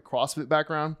from like a CrossFit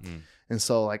background. And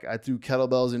so like I threw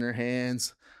kettlebells in her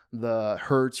hands, the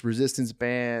Hertz resistance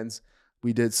bands.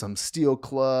 We did some steel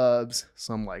clubs,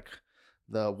 some like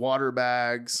the water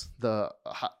bags, the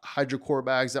hydrocore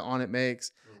bags that On It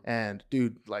makes. And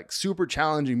dude, like super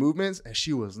challenging movements. And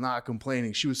she was not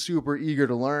complaining. She was super eager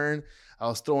to learn. I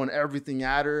was throwing everything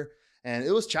at her. And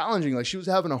it was challenging. Like she was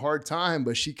having a hard time,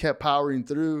 but she kept powering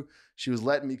through. She was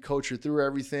letting me coach her through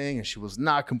everything. And she was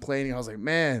not complaining. I was like,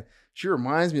 man, she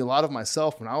reminds me a lot of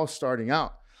myself when I was starting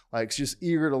out. Like she's just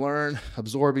eager to learn,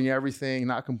 absorbing everything,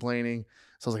 not complaining.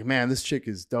 So I was like, man, this chick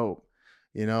is dope.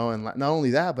 You know, and not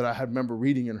only that, but I had remember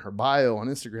reading in her bio on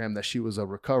Instagram that she was a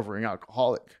recovering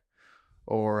alcoholic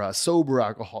or a sober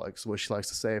alcoholic is what she likes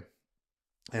to say.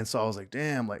 And so I was like,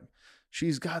 damn, like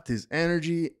she's got this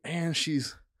energy and she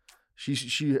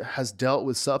has dealt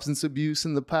with substance abuse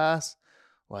in the past.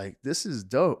 Like, this is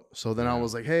dope. So then I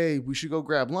was like, hey, we should go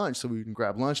grab lunch so we can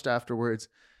grab lunch afterwards.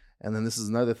 And then this is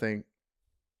another thing.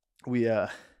 I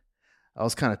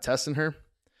was kind of testing her.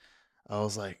 I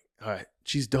was like, all right,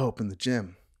 she's dope in the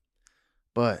gym.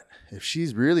 But if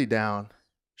she's really down,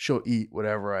 she'll eat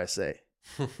whatever I say.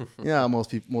 Yeah,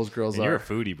 most girls are. You're a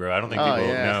foodie, bro. I don't think people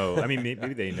know. I mean,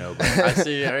 maybe they know. But I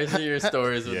see your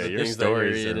stories. With the your things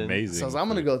stories that are amazing. So I'm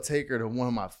gonna go take her to one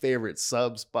of my favorite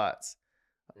sub spots.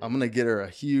 I'm gonna get her a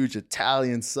huge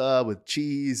Italian sub with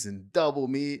cheese and double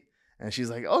meat, and she's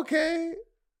like, okay.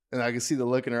 And I can see the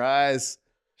look in her eyes.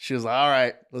 She was like, all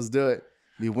right, let's do it.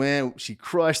 We went. She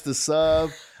crushed the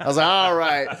sub. I was like, all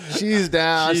right, she's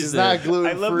down. She's not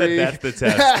gluten free. I love that that's the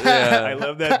test. Yeah. I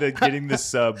love that getting the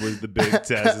sub was the big test.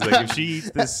 It's like, if she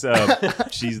eats this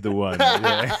sub, she's the one.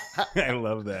 Yeah. I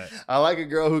love that. I like a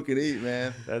girl who can eat,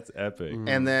 man. That's epic.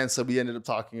 And then, so we ended up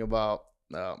talking about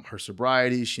her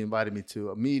sobriety. She invited me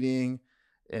to a meeting.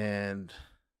 And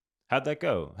how'd that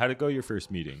go? How'd it go your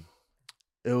first meeting?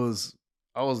 I was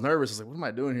nervous. I was like, what am I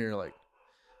doing here? Like,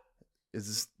 is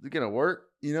this going to work?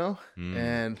 You know?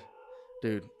 And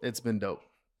dude, it's been dope.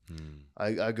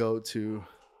 I go to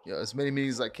as many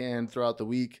meetings as I can throughout the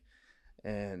week,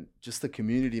 and just the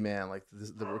community, man. Like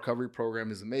the recovery program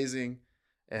is amazing,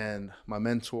 and my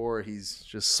mentor, he's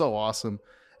just so awesome.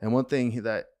 And one thing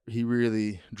that he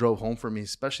really drove home for me,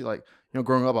 especially like, you know,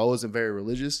 growing up, I wasn't very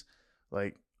religious.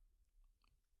 Like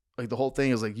the whole thing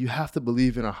is like, you have to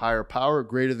believe in a higher power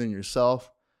greater than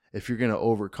yourself if you're going to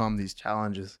overcome these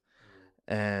challenges.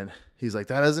 And he's like,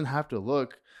 that doesn't have to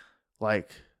look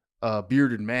like a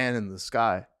bearded man in the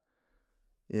sky,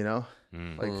 you know?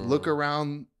 Like, look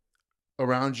around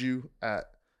you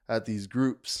at these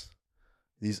groups,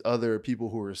 these other people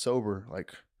who are sober.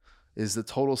 Like, is the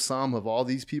total sum of all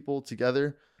these people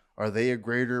together, are they a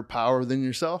greater power than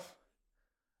yourself?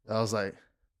 I was like,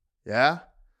 yeah.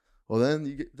 Well, then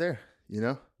you get there, you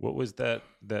know? What was that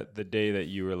the day that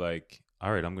you were like,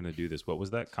 all right, I'm going to do this? What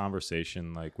was that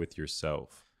conversation like with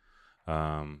yourself?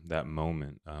 That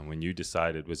moment when you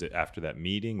decided, was it after that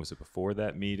meeting? Was it before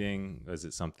that meeting? Was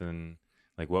it something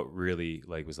like, what really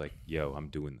like was like, yo, I'm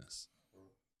doing this?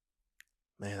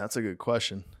 Man, that's a good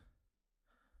question.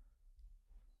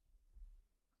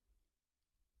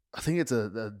 I think it's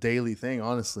a daily thing,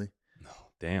 honestly. No,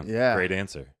 damn. Yeah. Great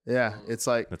answer. Yeah. It's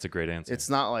like, that's a great answer.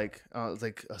 It's not like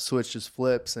a switch just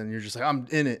flips and you're just like, I'm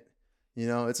in it. You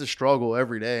know, it's a struggle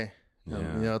every day. You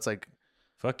know, it's like,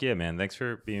 fuck yeah, man. Thanks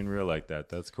for being real like that.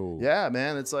 That's cool. Yeah,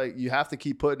 man. It's like, you have to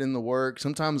keep putting in the work.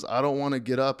 Sometimes I don't want to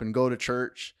get up and go to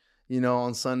church, you know,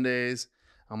 on Sundays.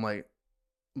 I'm like,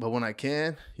 but when I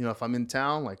can, you know, if I'm in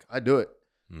town, like I do it,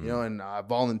 you know, and I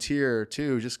volunteer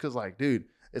too, just cause like, dude,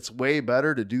 it's way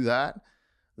better to do that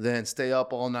than stay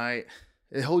up all night.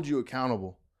 It holds you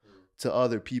accountable to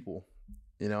other people.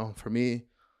 You know, for me,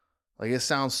 like, it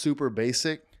sounds super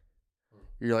basic.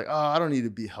 You're like, oh, I don't need to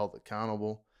be held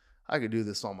accountable. I could do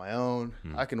this on my own.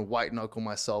 I can white knuckle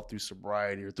myself through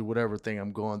sobriety or through whatever thing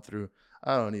I'm going through.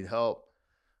 I don't need help.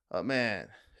 Man,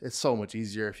 it's so much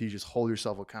easier if you just hold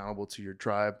yourself accountable to your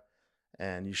tribe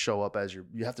and you show up as you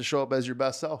have to show up as your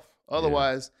best self.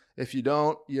 Otherwise, if you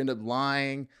don't, you end up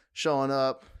lying, showing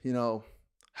up, you know,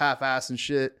 half-assing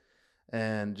shit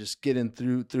and just getting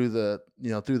through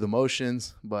the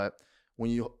motions. But when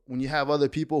you have other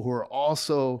people who are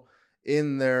also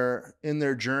in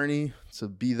their journey to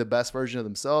be the best version of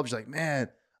themselves, you're like, man,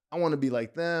 I want to be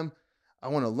like them. I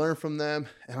want to learn from them,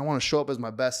 and I want to show up as my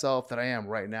best self that I am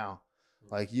right now.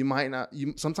 Like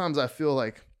sometimes I feel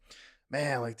like,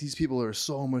 man, like these people are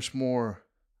so much more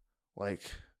like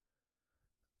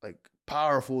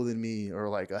powerful than me or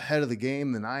like ahead of the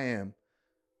game than I am.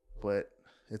 But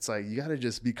it's like, you got to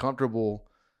just be comfortable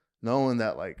knowing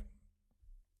that like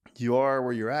you are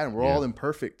where you're at, and we're all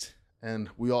imperfect, and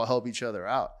we all help each other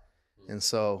out. And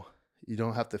so you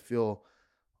don't have to feel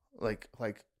like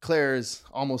Claire is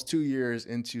almost 2 years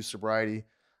into sobriety.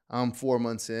 I'm 4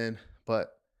 months in,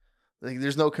 but like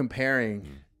there's no comparing,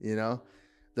 you know.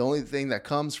 The only thing that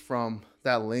comes from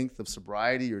that length of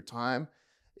sobriety or time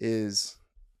is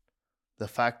the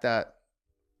fact that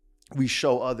we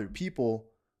show other people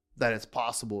that it's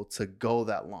possible to go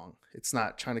that long. It's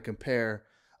not trying to compare,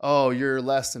 oh, you're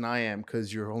less than I am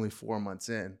because you're only 4 months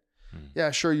in.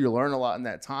 Yeah, sure, you learn a lot in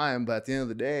that time, but at the end of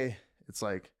the day, it's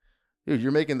like, dude,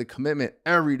 you're making the commitment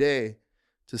every day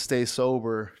to stay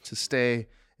sober, to stay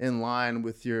in line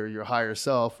with your higher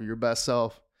self or your best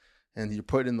self, and you're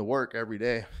putting in the work every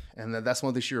day. And that's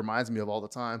one thing she reminds me of all the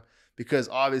time, because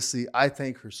obviously I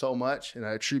thank her so much, and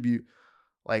I attribute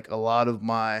like a lot of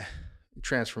my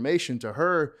transformation to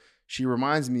her. She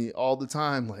reminds me all the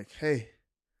time, like, hey,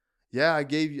 yeah, I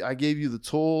gave you the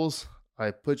tools.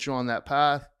 I put you on that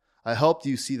path. I helped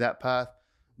you see that path,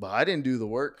 but I didn't do the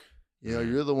work. You know,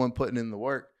 you're the one putting in the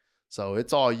work. So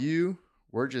it's all you.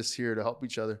 We're just here to help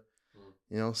each other,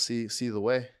 you know, see the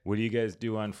way. What do you guys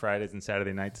do on Fridays and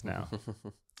Saturday nights now?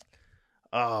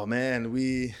 Oh, man,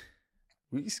 we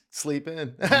sleep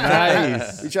in.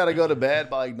 Nice. We try to go to bed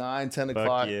by like 9, 10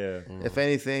 o'clock. Yeah. If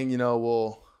anything, you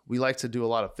know, we like to do a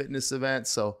lot of fitness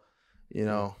events. So, you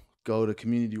know, go to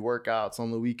community workouts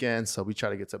on the weekends. So we try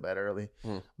to get to bed early.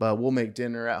 But we'll make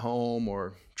dinner at home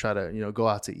or try to, you know, go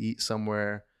out to eat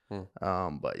somewhere.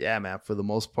 But yeah, man, for the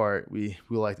most part, we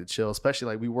like to chill, especially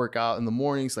like we work out in the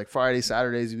mornings, like Fridays,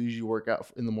 Saturdays, we usually work out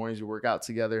in the mornings, we work out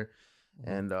together.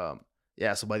 And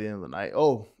yeah, so by the end of the night,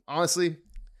 honestly,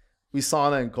 we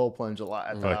sauna and cold plunge a lot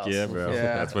at the house. Yeah, bro.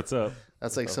 Yeah. That's what's up.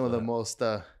 That's like some of the most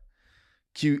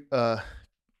cute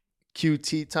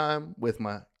QT time with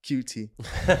my QT.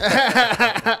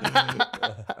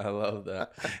 I love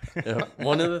that. Yeah.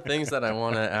 One of the things that I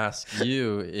want to ask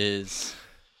you is,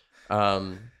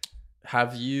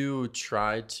 have you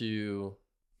tried to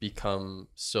become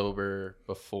sober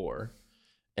before?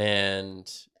 And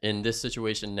in this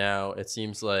situation now, it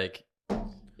seems like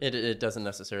it doesn't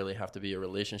necessarily have to be a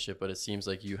relationship, but it seems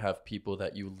like you have people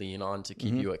that you lean on to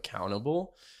keep you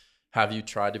accountable. Have you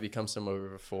tried to become sober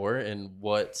before, and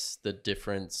what's the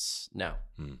difference now?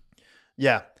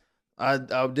 Yeah,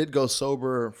 I did go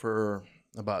sober for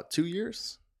about 2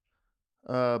 years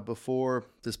before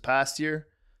this past year.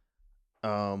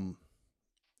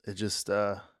 It just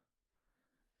it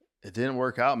didn't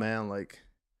work out, man. Like,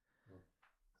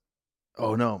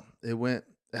 oh no, it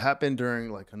happened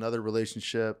during like another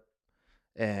relationship,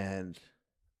 and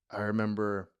I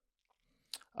remember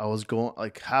I was going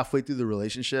like halfway through the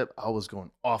relationship, I was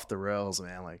going off the rails,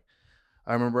 man. Like,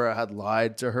 I remember I had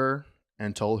lied to her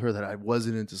and told her that I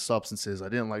wasn't into substances. I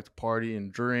didn't like to party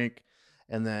and drink.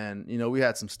 And then, you know, we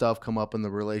had some stuff come up in the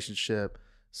relationship.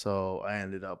 So I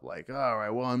ended up like, all right,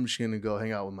 well, I'm just going to go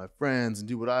hang out with my friends and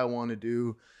do what I want to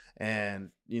do.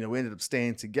 And, you know, we ended up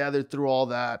staying together through all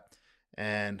that.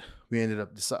 And we ended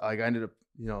up, I ended up,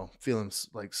 you know, feeling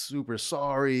like super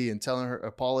sorry and telling her,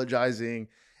 apologizing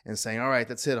and saying, all right,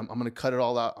 that's it. I'm going to cut it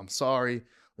all out. I'm sorry.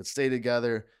 Let's stay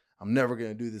together. I'm never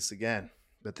going to do this again.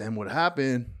 But then what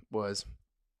happened was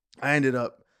I ended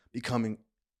up becoming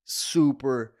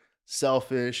super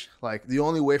selfish. Like, the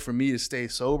only way for me to stay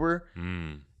sober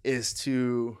is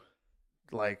to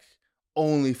like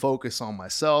only focus on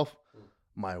myself,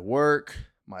 my work,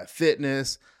 my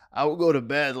fitness. I would go to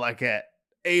bed like at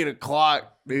 8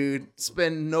 o'clock, dude,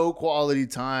 spend no quality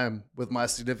time with my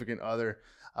significant other.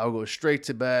 I would go straight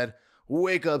to bed,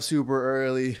 wake up super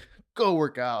early, go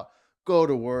work out, go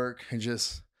to work, and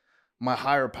just my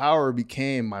higher power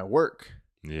became my work.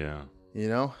 Yeah. You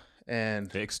know?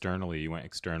 And externally, you went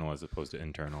external as opposed to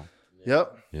internal.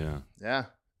 Yep. Yeah. Yeah.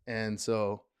 And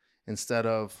so instead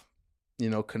of, you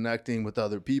know, connecting with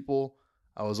other people,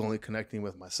 I was only connecting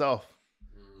with myself.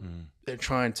 They're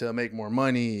trying to make more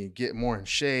money, get more in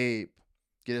shape,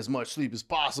 get as much sleep as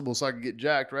possible so I could get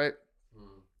jacked, right?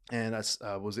 And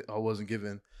I wasn't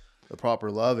giving the proper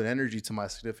love and energy to my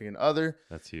significant other.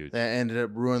 That's huge. That ended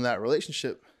up ruining that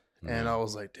relationship. And I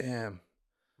was like, damn,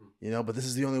 but this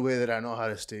is the only way that I know how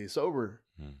to stay sober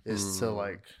is to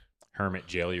like hermit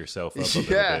jail yourself up a little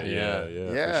Yeah. bit.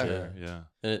 Yeah. For sure. Yeah.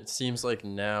 And it seems like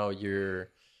now you're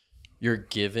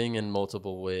giving in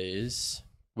multiple ways,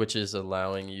 which is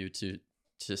allowing you to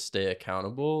stay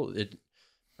accountable.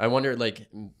 I wonder, like,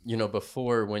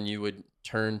 before, when you would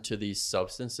turn to these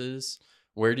substances,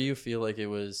 where do you feel like it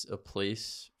was a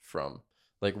place from?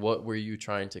 Like, what were you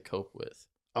trying to cope with?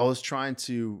 I was trying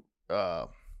to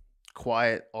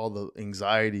quiet all the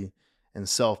anxiety and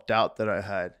self-doubt that I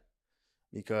had,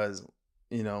 because,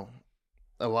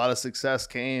 a lot of success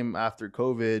came after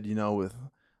COVID, with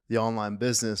the online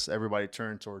business. Everybody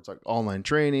turned towards like online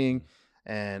training,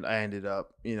 and I ended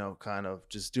up, kind of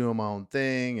just doing my own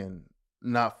thing and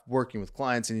not working with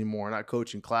clients anymore, not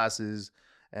coaching classes,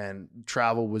 and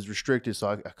travel was restricted. So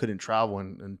I couldn't travel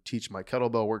and teach my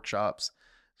kettlebell workshops,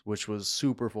 which was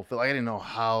super fulfilling. I didn't know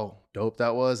how dope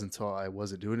that was until I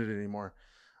wasn't doing it anymore.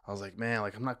 I was like, man,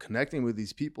 like I'm not connecting with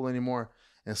these people anymore.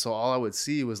 And so all I would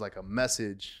see was like a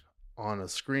message on a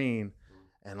screen,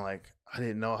 and like I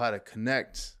didn't know how to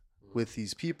connect with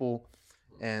these people.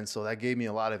 And so that gave me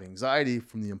a lot of anxiety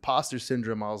from the imposter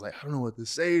syndrome. I was like, I don't know what to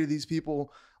say to these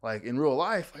people. Like in real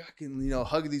life, like I can,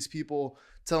 hug these people,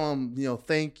 tell them,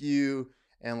 thank you,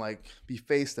 and like be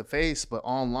face to face. But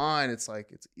online, it's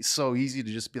like, it's so easy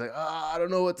to just be like, I don't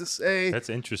know what to say.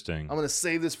 That's interesting. I'm going to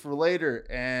save this for later.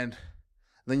 And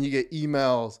then you get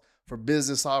emails for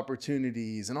business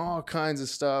opportunities and all kinds of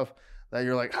stuff that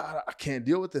you're like, I can't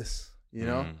deal with this,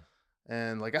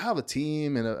 And like I have a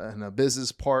team and a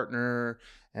business partner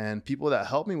and people that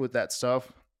help me with that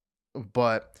stuff.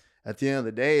 But at the end of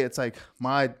the day, it's like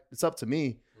it's up to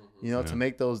me, to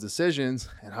make those decisions.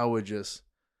 And I was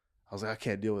like, I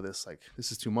can't deal with this. Like,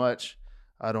 this is too much.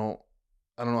 I don't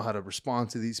know how to respond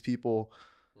to these people.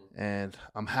 And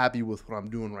I'm happy with what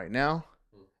I'm doing right now.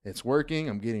 It's working.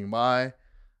 I'm getting by.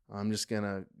 I'm just going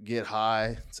to get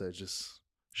high to just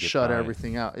shut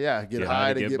everything out. Yeah. Get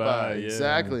high to get by. Yeah.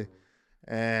 Exactly.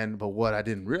 But what I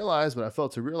didn't realize, what I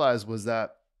failed to realize was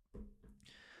that,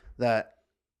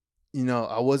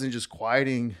 I wasn't just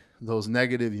quieting those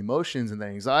negative emotions and the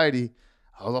anxiety.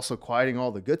 I was also quieting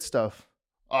all the good stuff.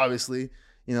 Obviously,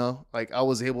 like I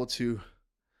was able to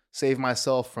save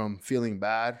myself from feeling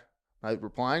bad, like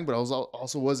replying, but I was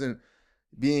also wasn't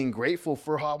being grateful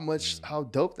for how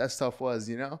dope that stuff was,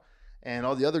 and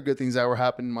all the other good things that were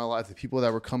happening in my life, the people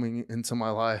that were coming into my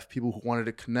life, people who wanted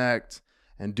to connect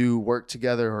and do work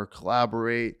together or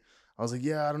collaborate. I was like,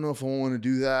 yeah, I don't know if I want to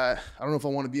do that. I don't know if I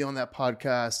want to be on that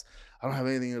podcast. I don't have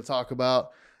anything to talk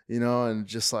about, and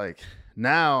just like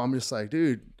now I'm just like,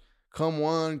 dude, come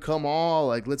one, come all,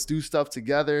 like, let's do stuff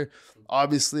together.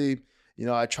 Obviously,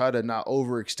 I try to not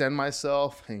overextend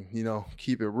myself and,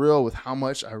 keep it real with how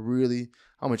much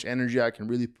energy I can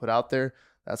really put out there.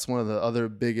 That's one of the other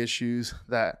big issues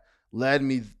that led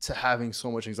me to having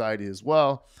so much anxiety as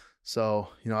well. So,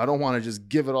 I don't want to just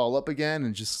give it all up again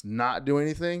and just not do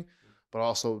anything, but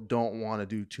also don't want to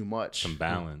do too much. Some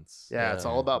balance. Yeah, it's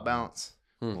all about balance.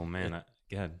 Well, man,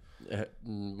 go ahead.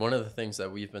 One of the things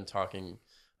that we've been talking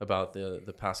about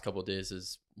the past couple of days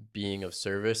is being of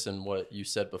service. And what you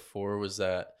said before was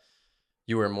that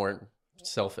you were more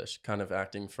selfish, kind of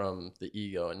acting from the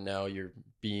ego. And now you're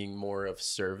being more of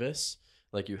service.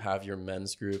 Like you have your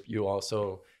men's group. You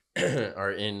also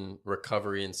are in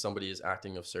recovery and somebody is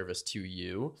acting of service to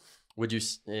you.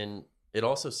 And it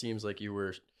also seems like you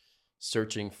were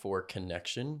searching for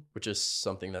connection, which is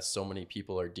something that so many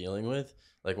people are dealing with.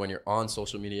 Like when you're on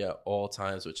social media at all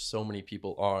times, which so many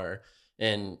people are,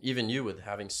 and even you with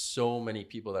having so many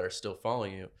people that are still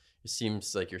following you, it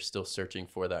seems like you're still searching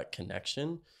for that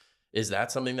connection. Is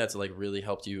that something that's like really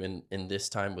helped you in this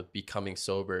time with becoming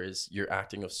sober? Is you're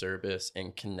acting of service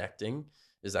and connecting?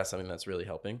 Is that something that's really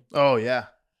helping? Oh yeah.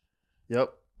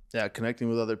 Yep. Yeah. Connecting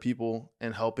with other people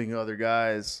and helping other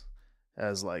guys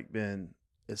has like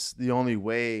it's the only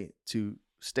way to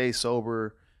stay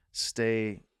sober,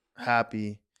 stay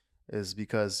happy, is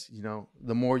because,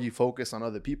 the more you focus on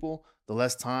other people, the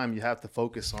less time you have to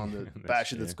focus on the bad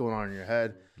shit that's going on in your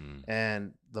head.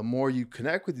 And the more you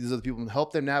connect with these other people and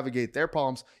help them navigate their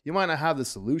problems, you might not have the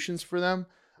solutions for them.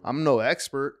 I'm no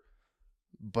expert,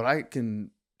 but I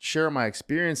can share my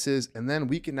experiences, and then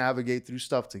we can navigate through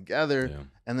stuff together. Yeah.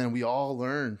 And then we all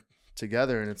learn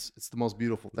together, and it's the most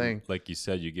beautiful thing. Like you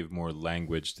said, you give more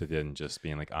language to than just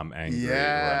being like, I'm angry or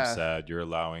I'm sad. You're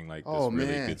allowing like this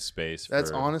really good space for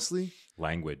that's honestly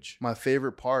language. My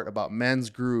favorite part about men's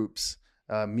groups,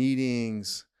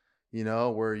 meetings,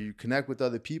 where you connect with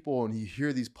other people and you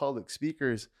hear these public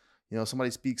speakers,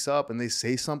 somebody speaks up and they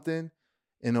say something,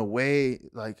 in a way,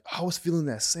 like I was feeling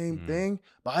that same thing,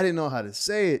 but I didn't know how to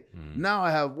say it. Now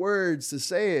I have words to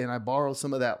say it, and I borrowed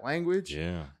some of that language.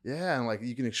 Yeah. And like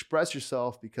you can express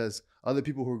yourself because other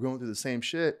people who are going through the same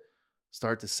shit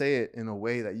start to say it in a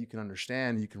way that you can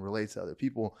understand, you can relate to other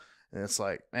people. And it's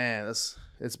like, man,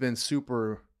 it's been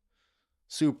super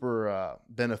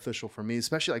beneficial for me,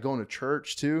 especially like going to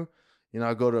church too. You know,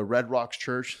 I go to Red Rocks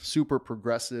Church, super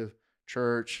progressive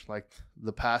church. Like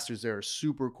the pastors there are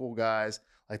super cool guys.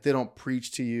 Like they don't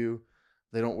preach to you.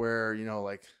 They don't wear, you know,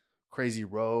 like crazy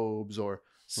robes or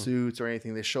suits or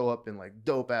anything. They show up in like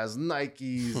dope ass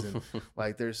Nikes and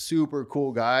like they're super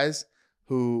cool guys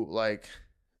who like,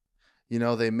 you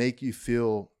know, they make you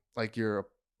feel like you're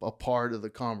a part of the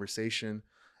conversation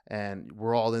and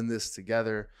we're all in this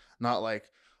together. Not like,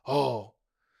 oh,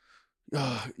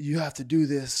 you have to do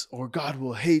this or God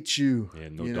will hate you. Yeah,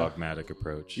 no dogmatic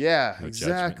approach. Yeah, no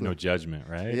exactly. No judgment,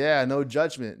 right? Yeah, no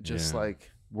judgment. Just like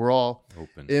we're all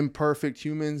open, imperfect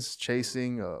humans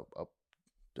chasing a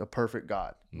perfect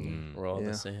God. We're all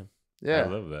the same. Yeah, I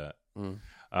love that.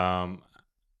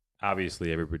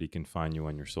 Obviously, everybody can find you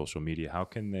on your social media. How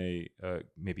can they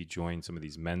maybe join some of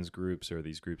these men's groups or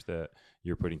these groups that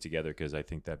you're putting together? Because I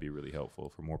think that'd be really helpful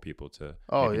for more people to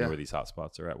know where these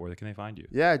hotspots are at. Where can they find you?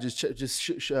 Yeah, just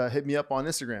hit me up on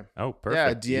Instagram. Oh,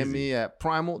 perfect. Yeah, DM me at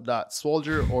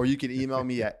primal.swoledier, or you can email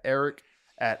me at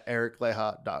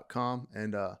eric@ericleija.com,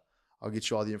 and I'll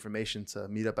get you all the information to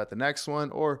meet up at the next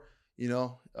one, or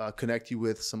connect you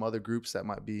with some other groups that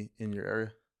might be in your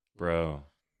area. Bro,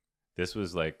 this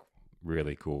was like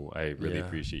really cool. I really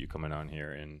appreciate you coming on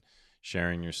here and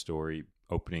sharing your story,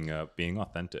 opening up, being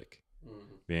authentic,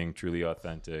 being truly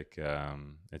authentic.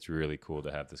 It's really cool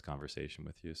to have this conversation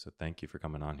with you. So thank you for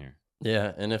coming on here.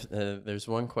 Yeah. And if there's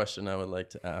one question I would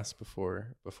like to ask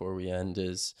before we end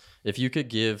is if you could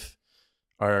give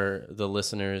the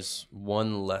listeners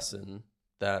one lesson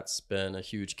that's been a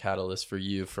huge catalyst for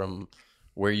you from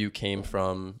where you came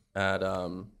from at,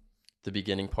 the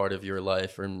beginning part of your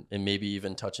life, and maybe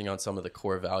even touching on some of the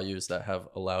core values that have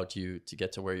allowed you to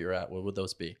get to where you're at, what would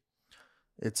those be?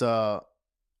 It's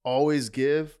always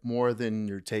give more than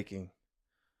you're taking.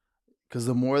 Because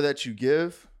the more that you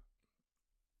give,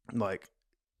 like,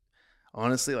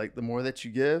 honestly, like the more that you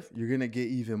give, you're going to get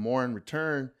even more in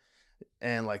return.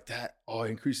 And like that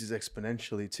increases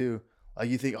exponentially too. Like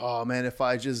you think, oh man, if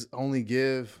I just only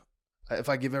give, if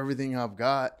I give everything I've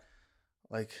got,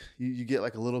 like you get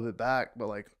like a little bit back, but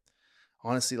like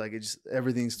honestly, like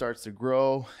everything starts to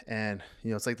grow, and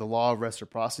it's like the law of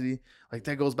reciprocity. Like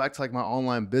that goes back to like my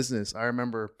online business. I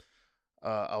remember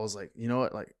I was like, you know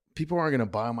what, like people aren't gonna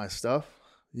buy my stuff.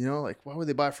 Like why would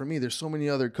they buy from me? There's so many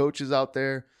other coaches out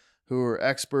there who are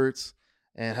experts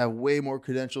and have way more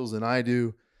credentials than I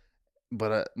do.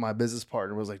 But my business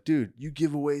partner was like, dude, you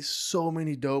give away so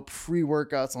many dope free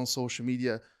workouts on social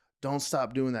media. Don't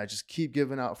stop doing that. Just keep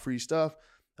giving out free stuff.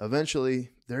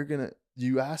 Eventually,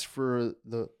 you ask for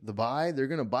the buy, they're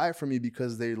going to buy it from you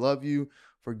because they love you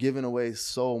for giving away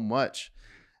so much.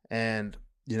 And,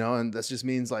 and that just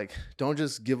means like, don't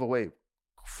just give away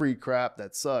free crap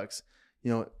that sucks.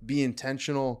 Be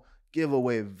intentional, give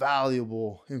away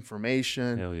valuable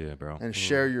information. Hell yeah, bro. And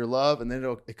share your love, and then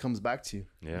it comes back to you.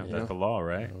 Yeah, that's the law,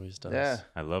 right? It always does. Yeah.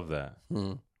 I love that.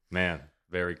 Man.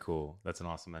 Very cool. That's an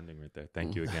awesome ending right there.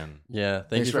 Thank you again. Yeah.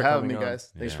 Thanks for having me,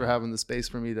 guys. Thanks for having the space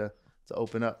for me to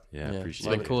open up. Yeah, appreciate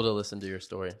it. It's been cool to listen to your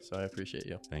story, so I appreciate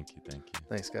you. Thank you.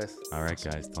 Thanks, guys. All right,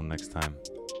 guys. Till next time.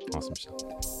 Awesome show.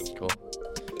 Cool.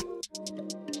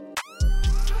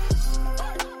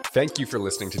 Thank you for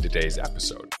listening to today's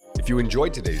episode. If you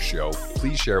enjoyed today's show,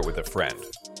 please share it with a friend.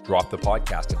 Drop the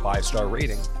podcast a 5-star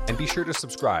rating, and be sure to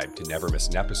subscribe to never miss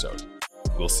an episode.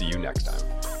 We'll see you next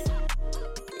time.